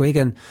 Brian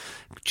McGuigan,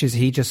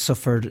 he just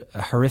suffered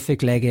a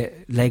horrific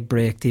leg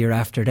break the year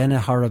after, then a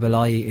horrible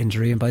eye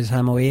injury, and by the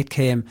time 08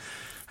 came,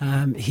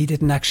 he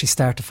didn't actually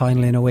start the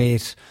final in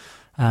 08.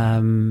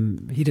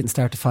 He didn't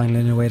start the final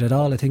in 08 at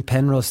all. I think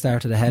Penrose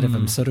started ahead of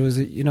him, so there was,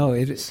 you know,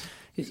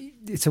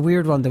 it's a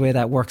weird one the way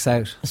that works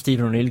out.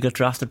 Stephen O'Neill got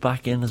drafted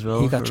back in as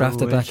well. He got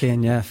drafted back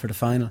in, for the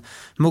final.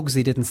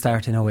 Muggsy didn't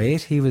start in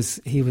 08. He was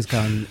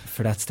gone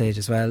for that stage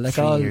as well. Like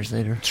 3 years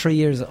later.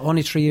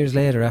 Only 3 years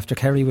later, after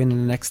Kerry winning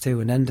the next two,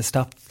 and then to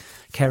stop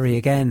Kerry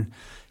again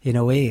in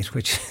 08,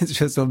 which is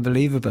just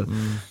unbelievable.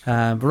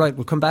 But right,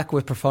 we'll come back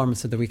with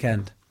performance of the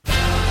weekend.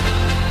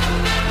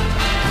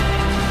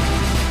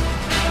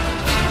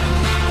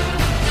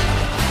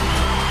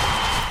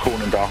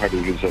 Doherty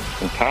was a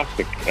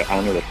fantastic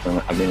analyst,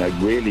 and I mean, I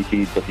really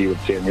heed what he would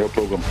say in your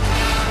programme.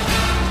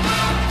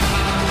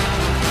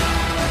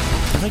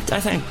 I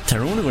think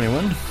Tyrone are going to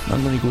win.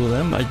 I'm going to go with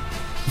them.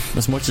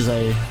 As much as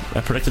I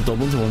predicted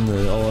Dublin to win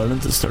the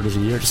All-Ireland at the start of the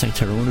year, I just think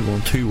Tyrone are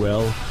going too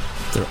well.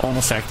 They're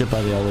unaffected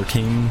by the other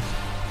team.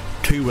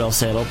 Too well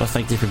set up. I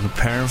think they've been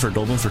preparing for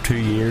Dublin for 2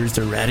 years.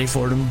 They're ready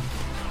for them.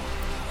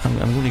 I'm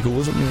going to go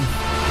with them.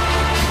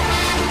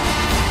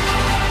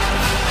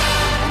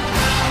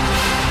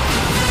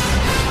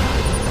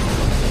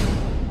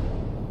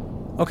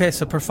 Okay,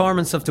 so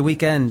performance of the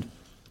weekend.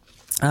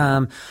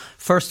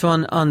 First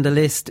one on the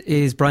list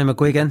is Brian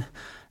McGuigan.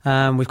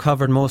 We've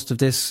covered most of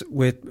this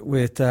with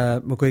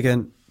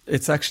McGuigan.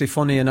 It's actually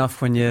funny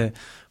enough when you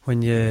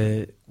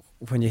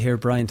hear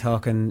Brian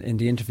talking in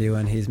the interview,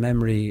 and his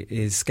memory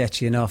is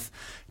sketchy enough.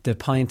 The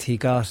pint he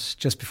got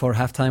just before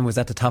halftime was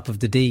at the top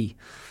of the D,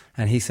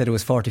 and he said it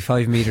was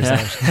 45 metres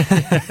out.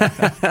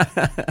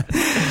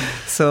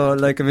 So,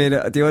 like, I mean,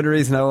 the only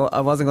reason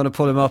I wasn't going to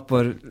pull him up,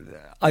 but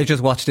I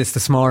just watched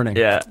this morning.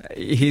 Yeah,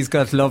 he's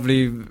got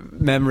lovely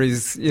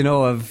memories, you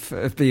know,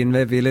 of being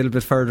maybe a little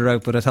bit further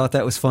out, but I thought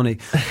that was funny.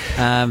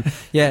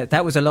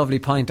 That was a lovely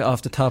point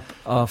off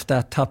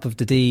that top of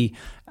the D,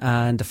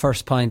 and the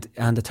first point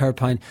and the third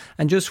point.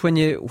 And just when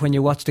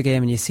you watch the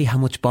game and you see how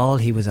much ball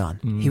he was on,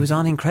 he was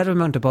on an incredible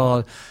amount of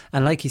ball.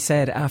 And like he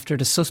said, after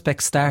the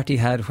suspect start he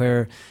had,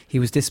 where he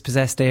was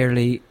dispossessed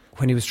early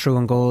when he was through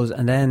on goals,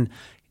 and then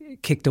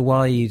kicked a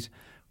wide,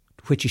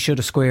 which he should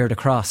have squared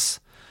across.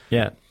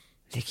 Yeah.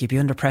 Like, you'd be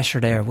under pressure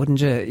there,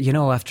 wouldn't you? You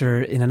know,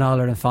 after in an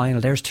All-Ireland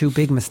final, there's two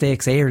big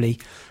mistakes early,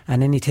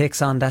 and then he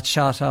takes on that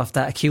shot off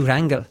that acute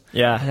angle.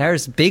 Yeah,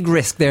 there's big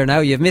risk there now.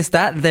 You've missed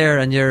that there,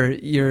 and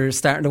you're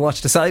starting to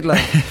watch the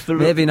sideline.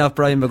 Maybe not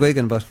Brian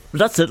McGuigan, but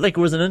that's it. Like,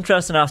 it was an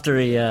interesting after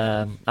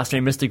he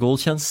missed a goal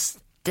chance.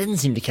 Didn't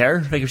seem to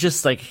care. Like, it was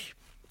just like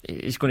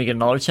he's going to get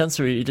another chance,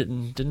 or he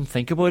didn't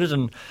think about it.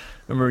 And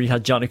remember, he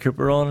had Johnny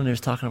Cooper on, and he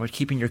was talking about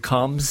keeping your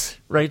comms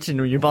right, you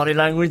know, your body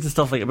language and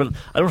stuff like that. But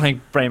I don't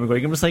think Brian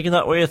McGuigan was thinking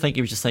that way. I think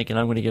he was just thinking,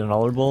 I'm going to get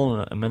another ball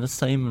in a minute's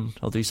time, and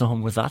I'll do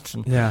something with that.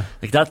 And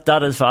like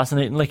that is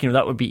fascinating. Like, you know,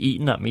 that would be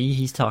eating at me.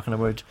 He's talking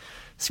about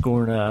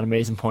scoring an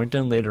amazing point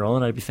in later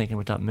on. I'd be thinking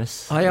about that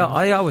miss.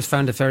 I always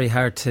found it very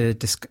hard to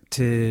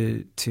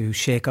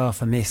shake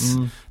off a miss.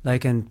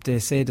 Like, and they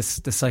say the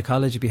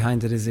psychology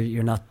behind it is that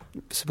you're not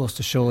supposed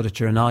to show that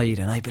you're annoyed,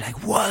 and I'd be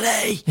like,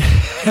 Wally,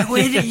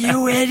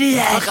 you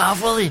idiot, fuck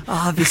off, Wally.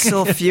 I'd be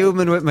so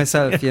fuming with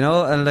myself, you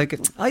know. And like,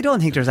 I don't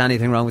think there's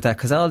anything wrong with that,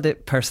 because all the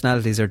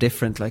personalities are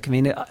different. Like, I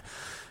mean,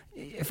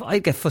 if I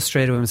get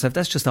frustrated with myself,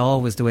 that's just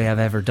always the way I've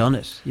ever done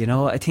it, you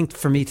know. I think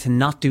for me to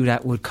not do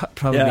that would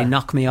probably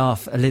knock me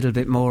off a little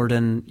bit more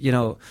than, you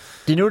know.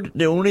 Do you know,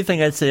 the only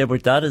thing I'd say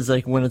about that is,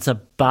 like, when it's a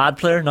bad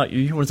player, not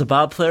you, when it's a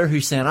bad player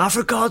who's saying, oh,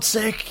 for God's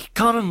sake,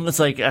 Conan, it's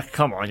like,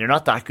 come on, you're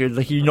not that good.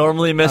 Like, you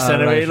normally miss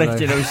anyway. Right.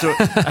 You know, so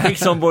I think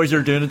some boys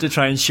are doing it to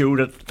try and show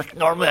that, like,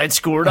 normally I'd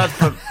score that,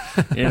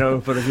 but, you know,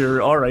 but if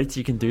you're alright,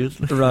 you can do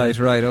it.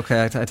 Right,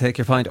 okay, I take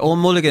your point. Brian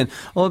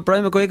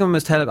McGuigan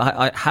was telling,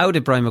 how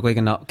did Brian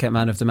McGuigan not get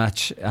man of the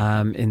match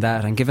in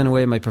that, and giving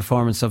away my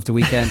performance of the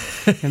weekend.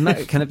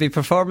 Can it be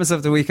performance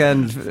of the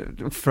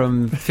weekend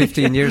from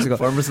 15 years ago?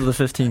 Performance of the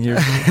 15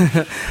 years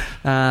ago.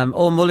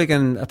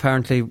 Mulligan,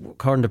 apparently,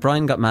 according to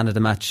Brian, got man of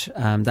the match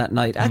that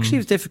night. Actually,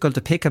 it was difficult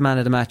to pick a man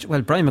of the match.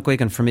 Well, Brian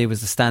McGuigan for me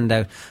was the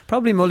standout.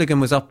 Probably Mulligan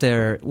was up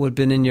there, would have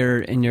been in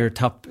your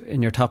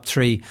top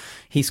three.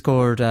 He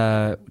scored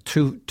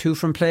two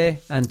from play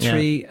and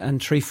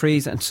three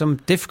frees, and some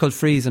difficult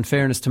frees in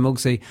fairness to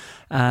Muggsy,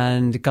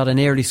 and got an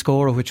early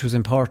score which was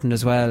important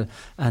as well,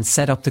 and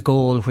set up the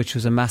goal which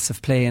was a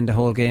massive play in the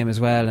whole game as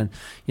well. And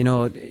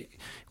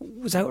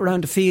was out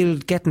around the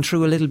field getting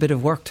through a little bit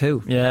of work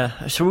too. Yeah,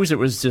 I suppose it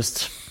was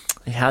just,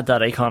 he had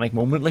that iconic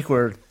moment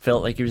where it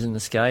felt like he was in the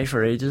sky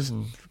for ages,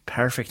 and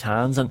perfect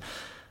hands.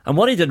 And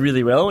what he did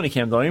really well when he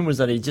came down was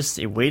that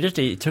he waited,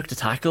 he took the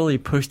tackle, he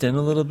pushed in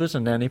a little bit,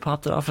 and then he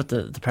popped it off at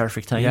the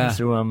perfect time. Yeah,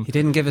 so he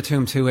didn't give it to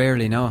him too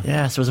early, no.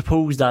 Yeah, so I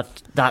suppose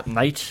that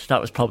night,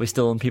 that was probably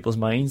still in people's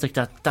minds, like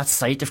that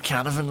sight of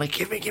Canavan, like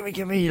give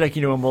me, like,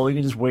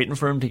 Mulligan just waiting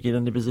for him to get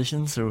into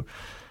position. So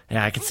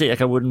yeah, I can see,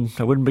 like, I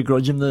wouldn't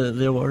begrudge him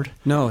the award.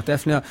 No,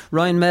 definitely not.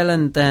 Ryan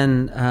Mellon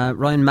then,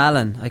 Ryan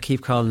Mallon, I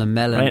keep calling him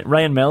Mellon.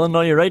 Ryan Mellon,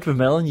 no, you're right with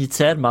Mellon, you'd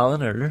said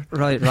Mallon earlier.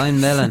 Right, Ryan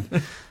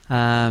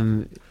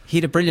Mellon. He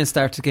had a brilliant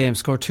start to the game,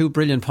 scored 2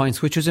 brilliant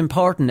points, which was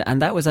important,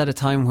 and that was at a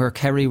time where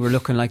Kerry were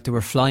looking like they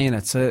were flying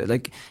it, so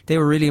like they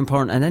were really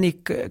important. And then he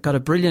got a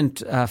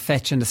brilliant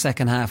fetch in the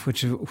second half,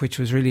 which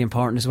was really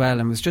important as well,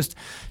 and was just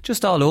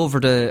all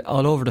over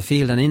the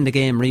field and in the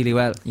game really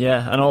well.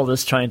 Yeah, and all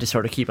this trying to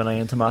sort of keep an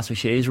eye on Tomás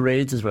O'Shea's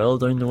raids as well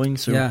down the wing.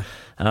 So yeah,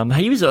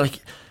 he was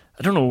like,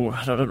 I don't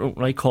know,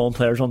 like calling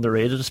players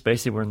underrated,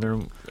 especially when they're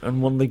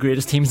on one of the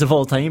greatest teams of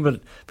all time, but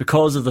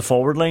because of the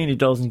forward line, he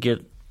doesn't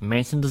get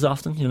mentioned as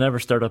often. You'll never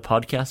start a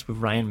podcast with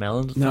Ryan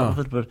Mellon at the top of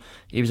it, but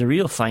he was a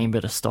real fine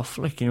bit of stuff,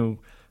 like,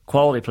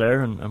 quality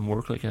player and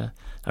work like a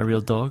real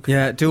dog.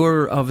 Yeah,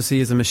 Dewar obviously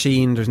is a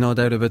machine, there's no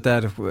doubt about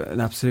that. An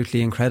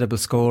absolutely incredible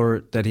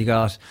score that he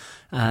got,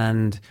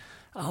 and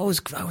I was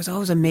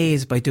always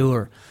amazed by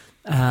Dewar,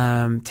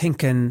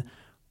 thinking,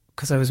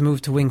 because I was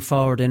moved to wing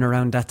forward in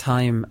around that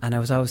time, and I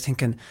was always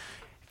thinking,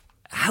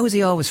 how is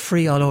he always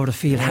free all over the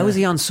field? How is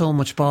he on so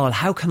much ball?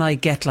 How can I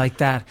get like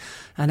that?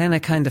 And then I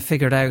kind of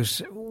figured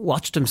out,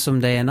 watched him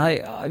someday, and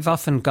I've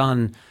often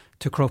gone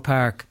to Croke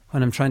Park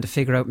when I'm trying to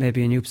figure out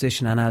maybe a new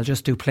position, and I'll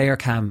just do player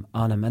cam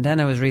on him. And then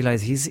I was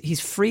realised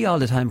he's free all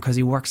the time because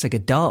he works like a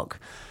dog.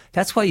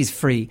 That's why he's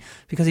free,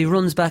 because he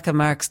runs back and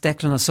marks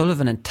Declan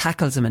O'Sullivan and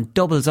tackles him and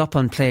doubles up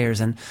on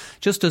players and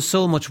just does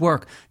so much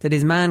work that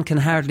his man can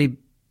hardly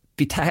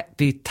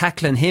be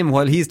tackling him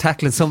while he's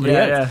tackling somebody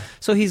else. Yeah.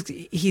 So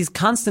he's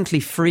constantly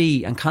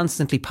free and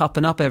constantly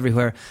popping up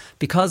everywhere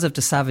because of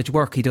the savage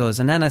work he does.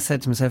 And then I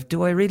said to myself,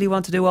 do I really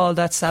want to do all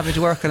that savage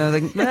work? And I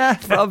was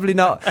like, probably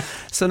not.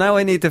 So now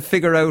I need to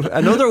figure out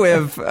another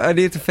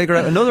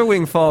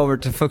wing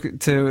forward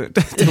to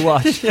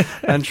watch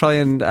and try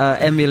and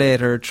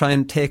emulate or try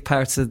and take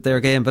parts of their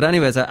game. But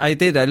anyways, I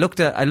did. I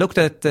looked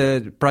at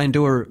the Brian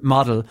Dewar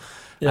model.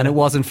 Yeah. And it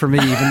wasn't for me,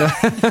 even though,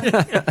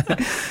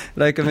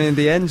 like, I mean,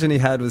 the engine he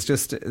had was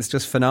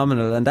just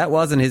phenomenal, and that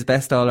wasn't his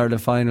best All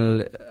Ireland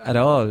final at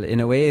all.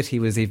 In a way, he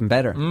was even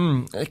better.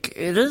 Like,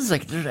 it is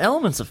like there's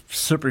elements of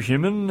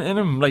superhuman in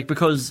him, like,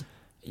 because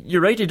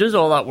you're right, he does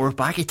all that work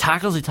back. He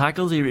tackles,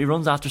 he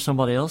runs after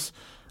somebody else,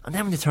 and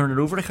then when you turn it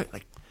over,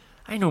 like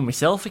I know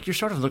myself, like, you're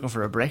sort of looking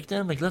for a break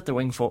then, like let the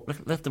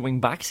wing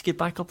backs get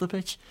back up the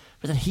pitch,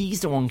 but then he's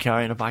the one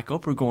carrying it back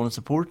up or going in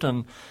support,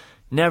 and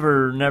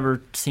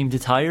never seemed to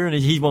tire. And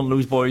he's one of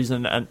those boys,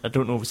 and I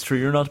don't know if it's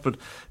true or not, but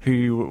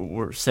who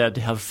were said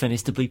to have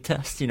finished the bleep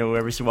test.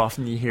 Every so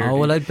often you hear. Oh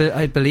well,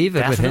 I'd believe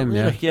it with him.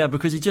 Yeah,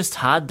 because he just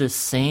had the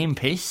same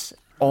pace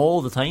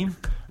all the time,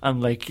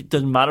 and like it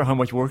didn't matter how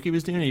much work he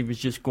was doing, he was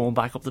just going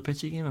back up the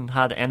pitch again and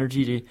had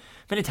energy to.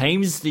 Many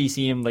times do you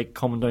see him like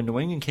coming down the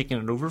wing and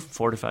kicking it over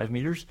 45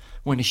 metres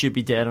when he should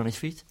be dead on his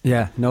feet.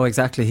 Yeah, no,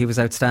 exactly. He was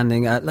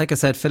outstanding. Like I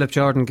said, Philip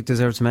Jordan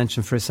deserves a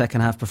mention for his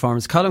second half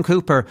performance. Colin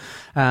Cooper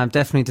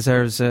definitely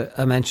deserves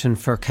a mention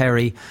for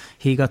Kerry.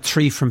 He got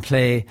 3 from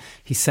play.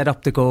 He set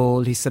up the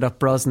goal. He set up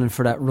Brosnan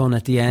for that run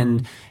at the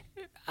end.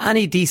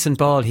 Any decent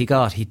ball he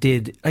got, he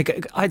did.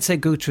 Like, I'd say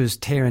Gooch was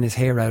tearing his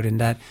hair out in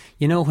that.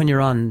 When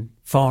you're on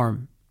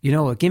form,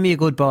 give me a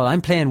good ball. I'm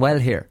playing well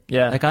here.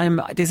 Yeah.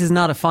 Like, this is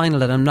not a final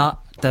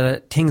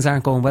that things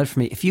aren't going well for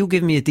me. If you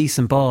give me a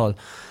decent ball,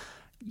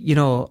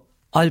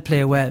 I'll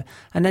play well.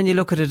 And then you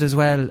look at it as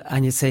well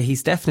and you say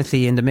he's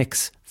definitely in the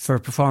mix for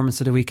performance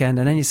of the weekend.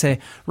 And then you say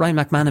Ryan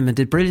McManaman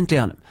did brilliantly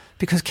on him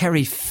because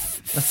Kerry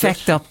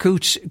fecked up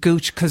Gooch,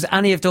 because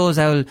any of those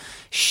old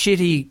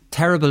shitty,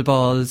 terrible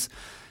balls,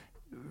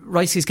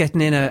 Ricey's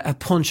getting in a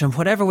punch, and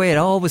whatever way it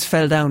always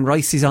fell down,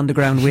 Ricey's on the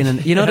ground winning.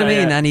 You know what I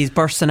mean? Yeah. And he's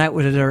bursting out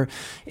with it, or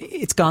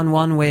it's gone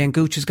one way and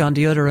Gooch has gone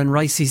the other, and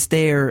Ricey's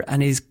there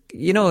and he's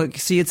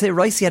so you'd say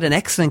Ricey had an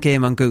excellent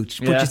game on Gooch,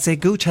 but you'd say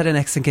Gooch had an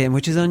excellent game,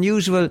 which is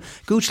unusual.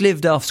 Gooch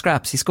lived off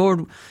scraps. He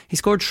scored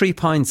 3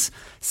 points,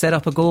 set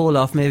up a goal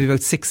off maybe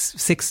about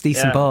six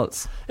decent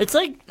balls. It's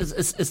like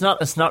it's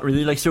not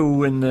really like,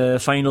 so in the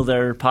final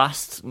there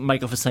past,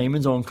 Michael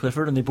Fitzsimons on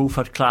Clifford, and they both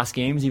had class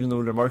games even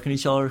though they're marking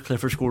each other.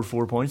 Clifford scored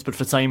 4 points, but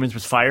Fitzsimons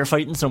was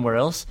firefighting somewhere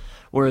else,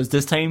 whereas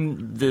this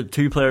time the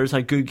two players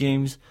had good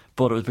games,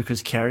 but it was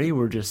because Kerry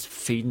were just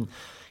feeding.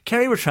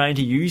 Kerry were trying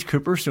to use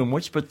Cooper so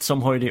much, but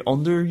somehow they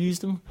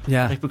underused him.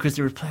 Yeah, like because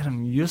they were playing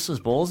him useless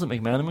balls that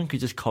McManaman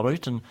could just cut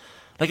out, and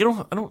like I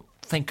don't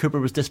think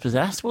Cooper was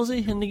dispossessed, was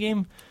he, in the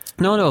game?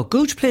 No.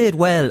 Gooch played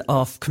well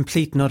off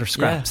complete and utter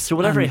scraps. Yeah, so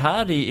whatever he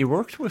had, he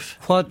worked with.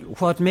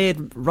 What made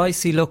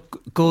Ricey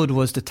look good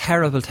was the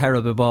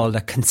terrible ball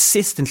that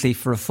consistently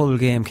for a full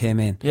game came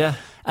in. Yeah,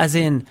 as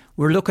in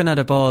we're looking at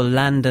a ball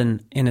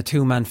landing in a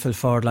 2-man full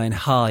forward line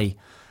high,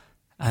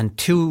 and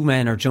 2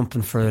 men are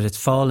jumping for it. It's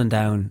falling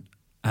down,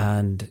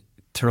 and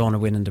Tyrone are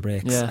winning the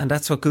breaks. Yeah. And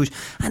that's what Gooch...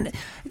 And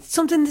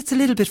something that's a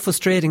little bit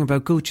frustrating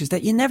about Gooch is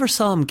that you never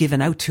saw him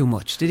giving out too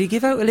much. Did he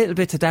give out a little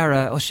bit to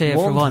Dara O'Shea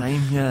for one?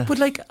 Time, yeah. But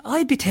like,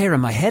 I'd be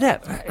tearing my head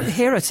out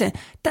here. I'd say,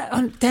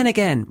 then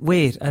again,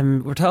 wait,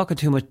 we're talking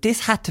too much. This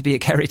had to be a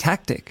Kerry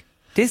tactic.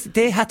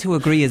 They had to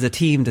agree as a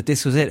team that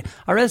this was it,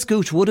 or else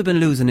Gooch would have been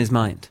losing his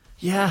mind.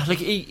 Yeah,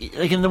 like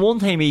in the one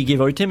time he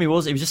gave out to him, he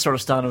was just sort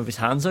of standing with his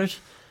hands out,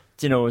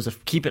 as a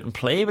keep it in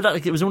play.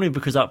 But it was only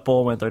because that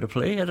ball went out of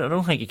play. I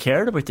don't think he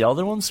cared about the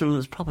other one, so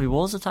it probably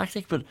was a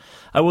tactic. But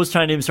I was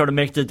trying to sort of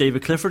make the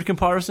David Clifford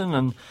comparison,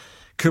 and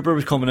Cooper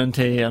was coming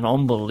into an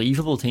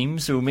unbelievable team,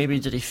 so maybe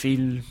did he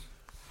feel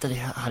that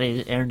had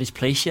he earned his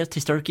place yet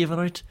to start giving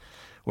out,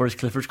 whereas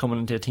Clifford's coming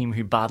into a team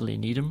who badly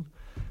need him,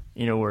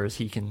 whereas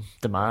he can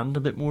demand a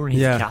bit more.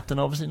 He's the captain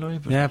obviously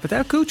now. But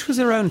that Gooch was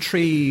around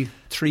 3.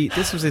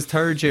 This was his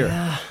 3rd year.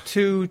 Yeah.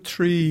 2,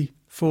 3,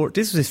 4.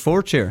 This was his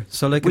 4th year.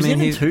 So like, was he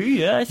in 2?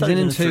 Yeah, I thought he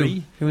was in 2.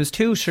 3. He was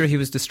 2. Sure, he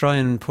was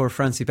destroying poor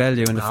Francie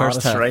Bellew in the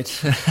first half.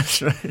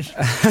 That's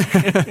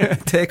right.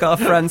 Take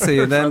off Francie,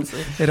 and then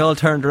it all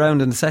turned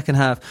around in the second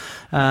half.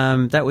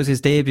 That was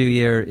his debut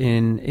year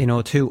in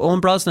 02. Owen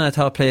Brosnan, I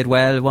thought, played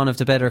well. One of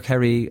the better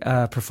Kerry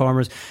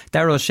performers.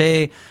 Dara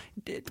O'Shea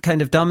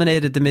kind of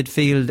dominated the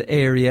midfield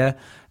area.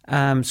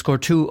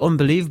 Scored 2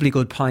 unbelievably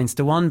good points.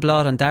 The one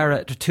blot on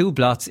Dara, the 2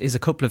 blots, is a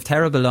couple of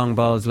terrible long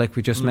balls like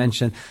we just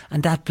mentioned,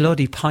 and that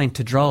bloody point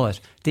to draw it,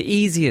 the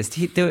easiest,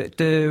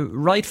 the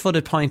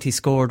right-footed point he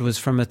scored was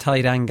from a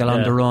tight angle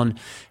on the run,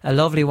 a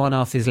lovely one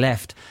off his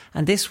left,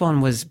 and this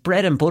one was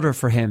bread and butter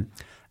for him,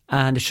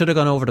 and it should have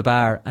gone over the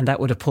bar, and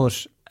that would have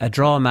put a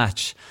draw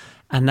match.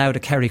 And now the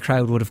Kerry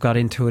crowd would have got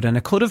into it, and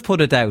it could have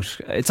put it out.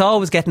 It's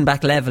always getting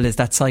back level, is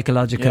that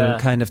psychological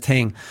kind of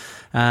thing.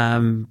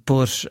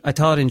 But I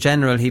thought in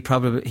general he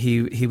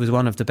was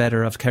one of the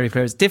better of Kerry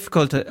players.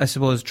 Difficult, I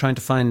suppose, trying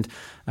to find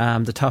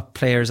the top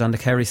players on the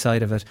Kerry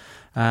side of it.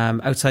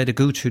 Outside of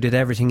Gooch, who did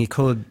everything he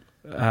could,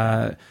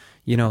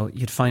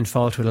 you'd find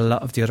fault with a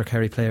lot of the other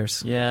Kerry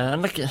players. Yeah,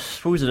 and I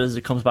suppose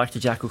it comes back to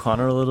Jack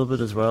O'Connor a little bit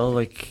as well.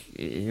 Like,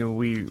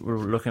 we were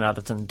looking at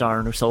it, and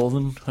Darren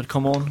O'Sullivan had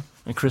come on,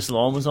 and Chris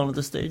Lawn was on at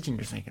this stage, and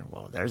you're thinking,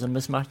 well, there's a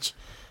mismatch.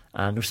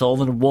 And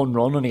O'Sullivan had one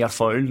run and he got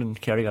fouled, and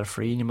Kerry got a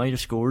free, and he might have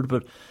scored,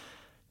 but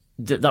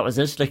that was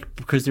it. Like,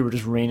 because they were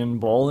just raining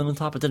ball in on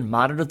top, it didn't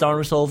matter that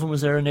Darren O'Sullivan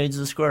was there in the edge of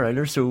the square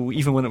either. So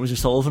even when it was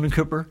O'Sullivan and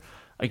Cooper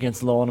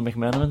against Lawn and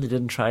McManaman, they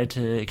didn't try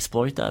to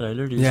exploit that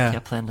either. They just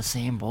kept playing the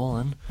same ball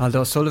in.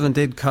 Although Sullivan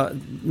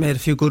made a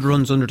few good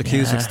runs under the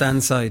Cusack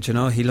stand side,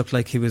 he looked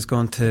like he was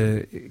going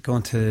to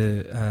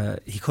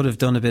he could have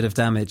done a bit of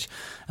damage.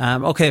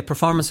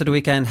 Performance of the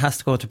weekend has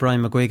to go to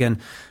Brian McGuigan.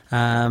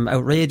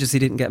 Outrageous he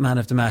didn't get man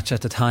of the match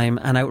at the time,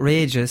 and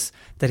outrageous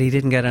that he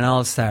didn't get an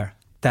all-star.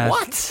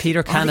 What?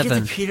 Peter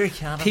Canavan. Peter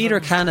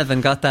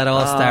Canavan got that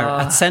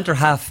all-star at centre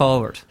half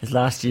forward. His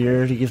last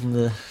year, he gave him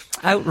the...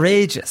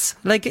 Outrageous.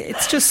 Like,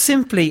 it's just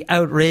simply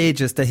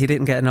outrageous that he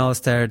didn't get an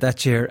all-star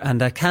that year, and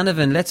that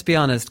Canavan, let's be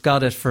honest,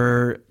 got it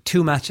for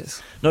 2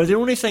 matches. No, the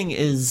only thing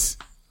is...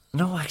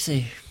 No,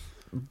 actually...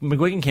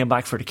 McGuigan came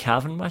back for the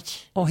Cavan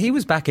match. Oh, he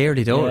was back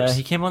early doors. Yeah,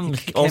 he came on.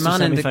 Came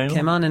on in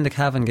the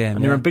Cavan game,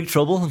 and they were in big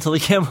trouble until he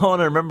came on.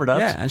 I remember that.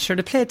 Yeah, and sure,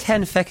 they played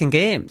 10 feckin'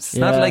 games. It's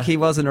not like he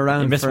wasn't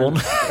around. He missed one.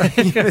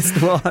 He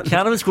missed one.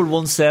 Canavan scored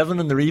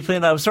 1-7 in the replay,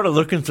 and I was sort of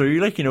looking through,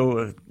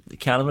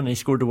 Canavan. He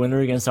scored the winner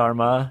against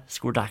Armagh,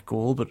 scored that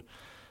goal, but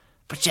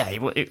yeah, he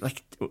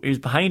was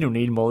behind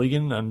O'Neill,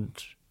 Mulligan, and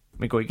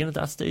McGuigan at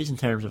that stage in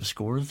terms of a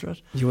scoring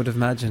threat. You would have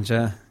imagined,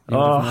 yeah.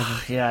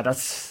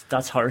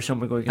 That's harsh on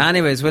McGuigan.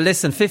 Anyways, well,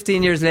 listen,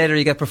 15 years later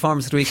you get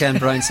performance of the weekend,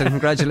 Brian, so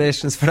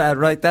congratulations for that.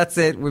 Right, that's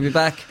it. We'll be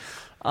back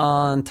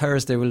on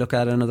Thursday. We'll look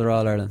at another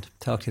All-Ireland.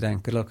 Talk to you then.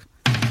 Good luck.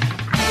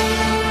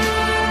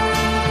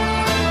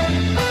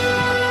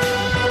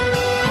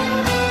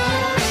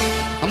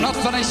 I'm not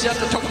finished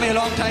yet. It took me a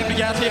long time to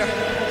get here.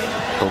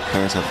 Both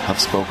players have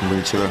spoken with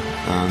each other,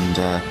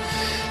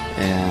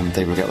 and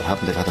they regret what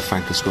happened. They've had a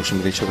frank discussion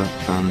with each other,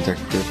 and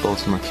both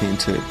of them are keen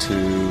to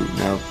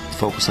now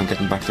focus on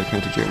getting back their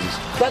county jerseys.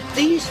 That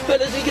these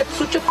fellas, they get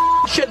such a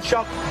shell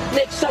shock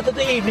next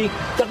Saturday evening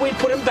that we'll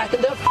put him back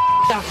in their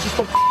asses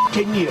for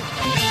 10 years.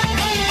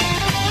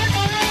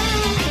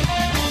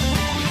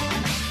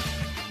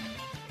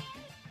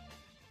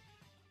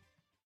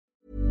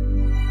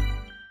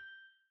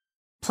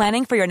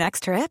 Planning for your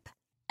next trip?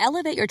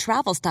 Elevate your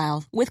travel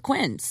style with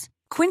Quince.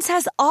 Quince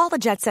has all the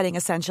jet-setting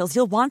essentials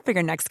you'll want for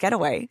your next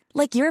getaway,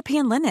 like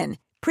European linen,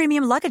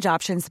 premium luggage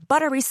options,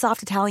 buttery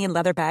soft Italian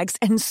leather bags,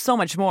 and so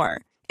much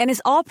more. And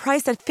is all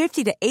priced at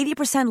 50 to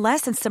 80%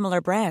 less than similar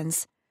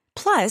brands.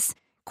 Plus,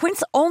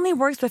 Quince only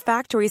works with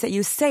factories that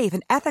use safe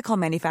and ethical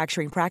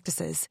manufacturing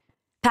practices.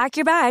 Pack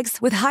your bags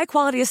with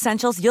high-quality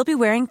essentials you'll be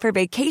wearing for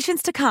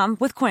vacations to come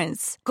with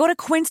Quince. Go to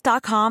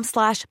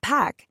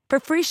quince.com/pack for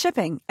free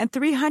shipping and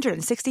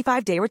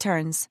 365-day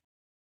returns.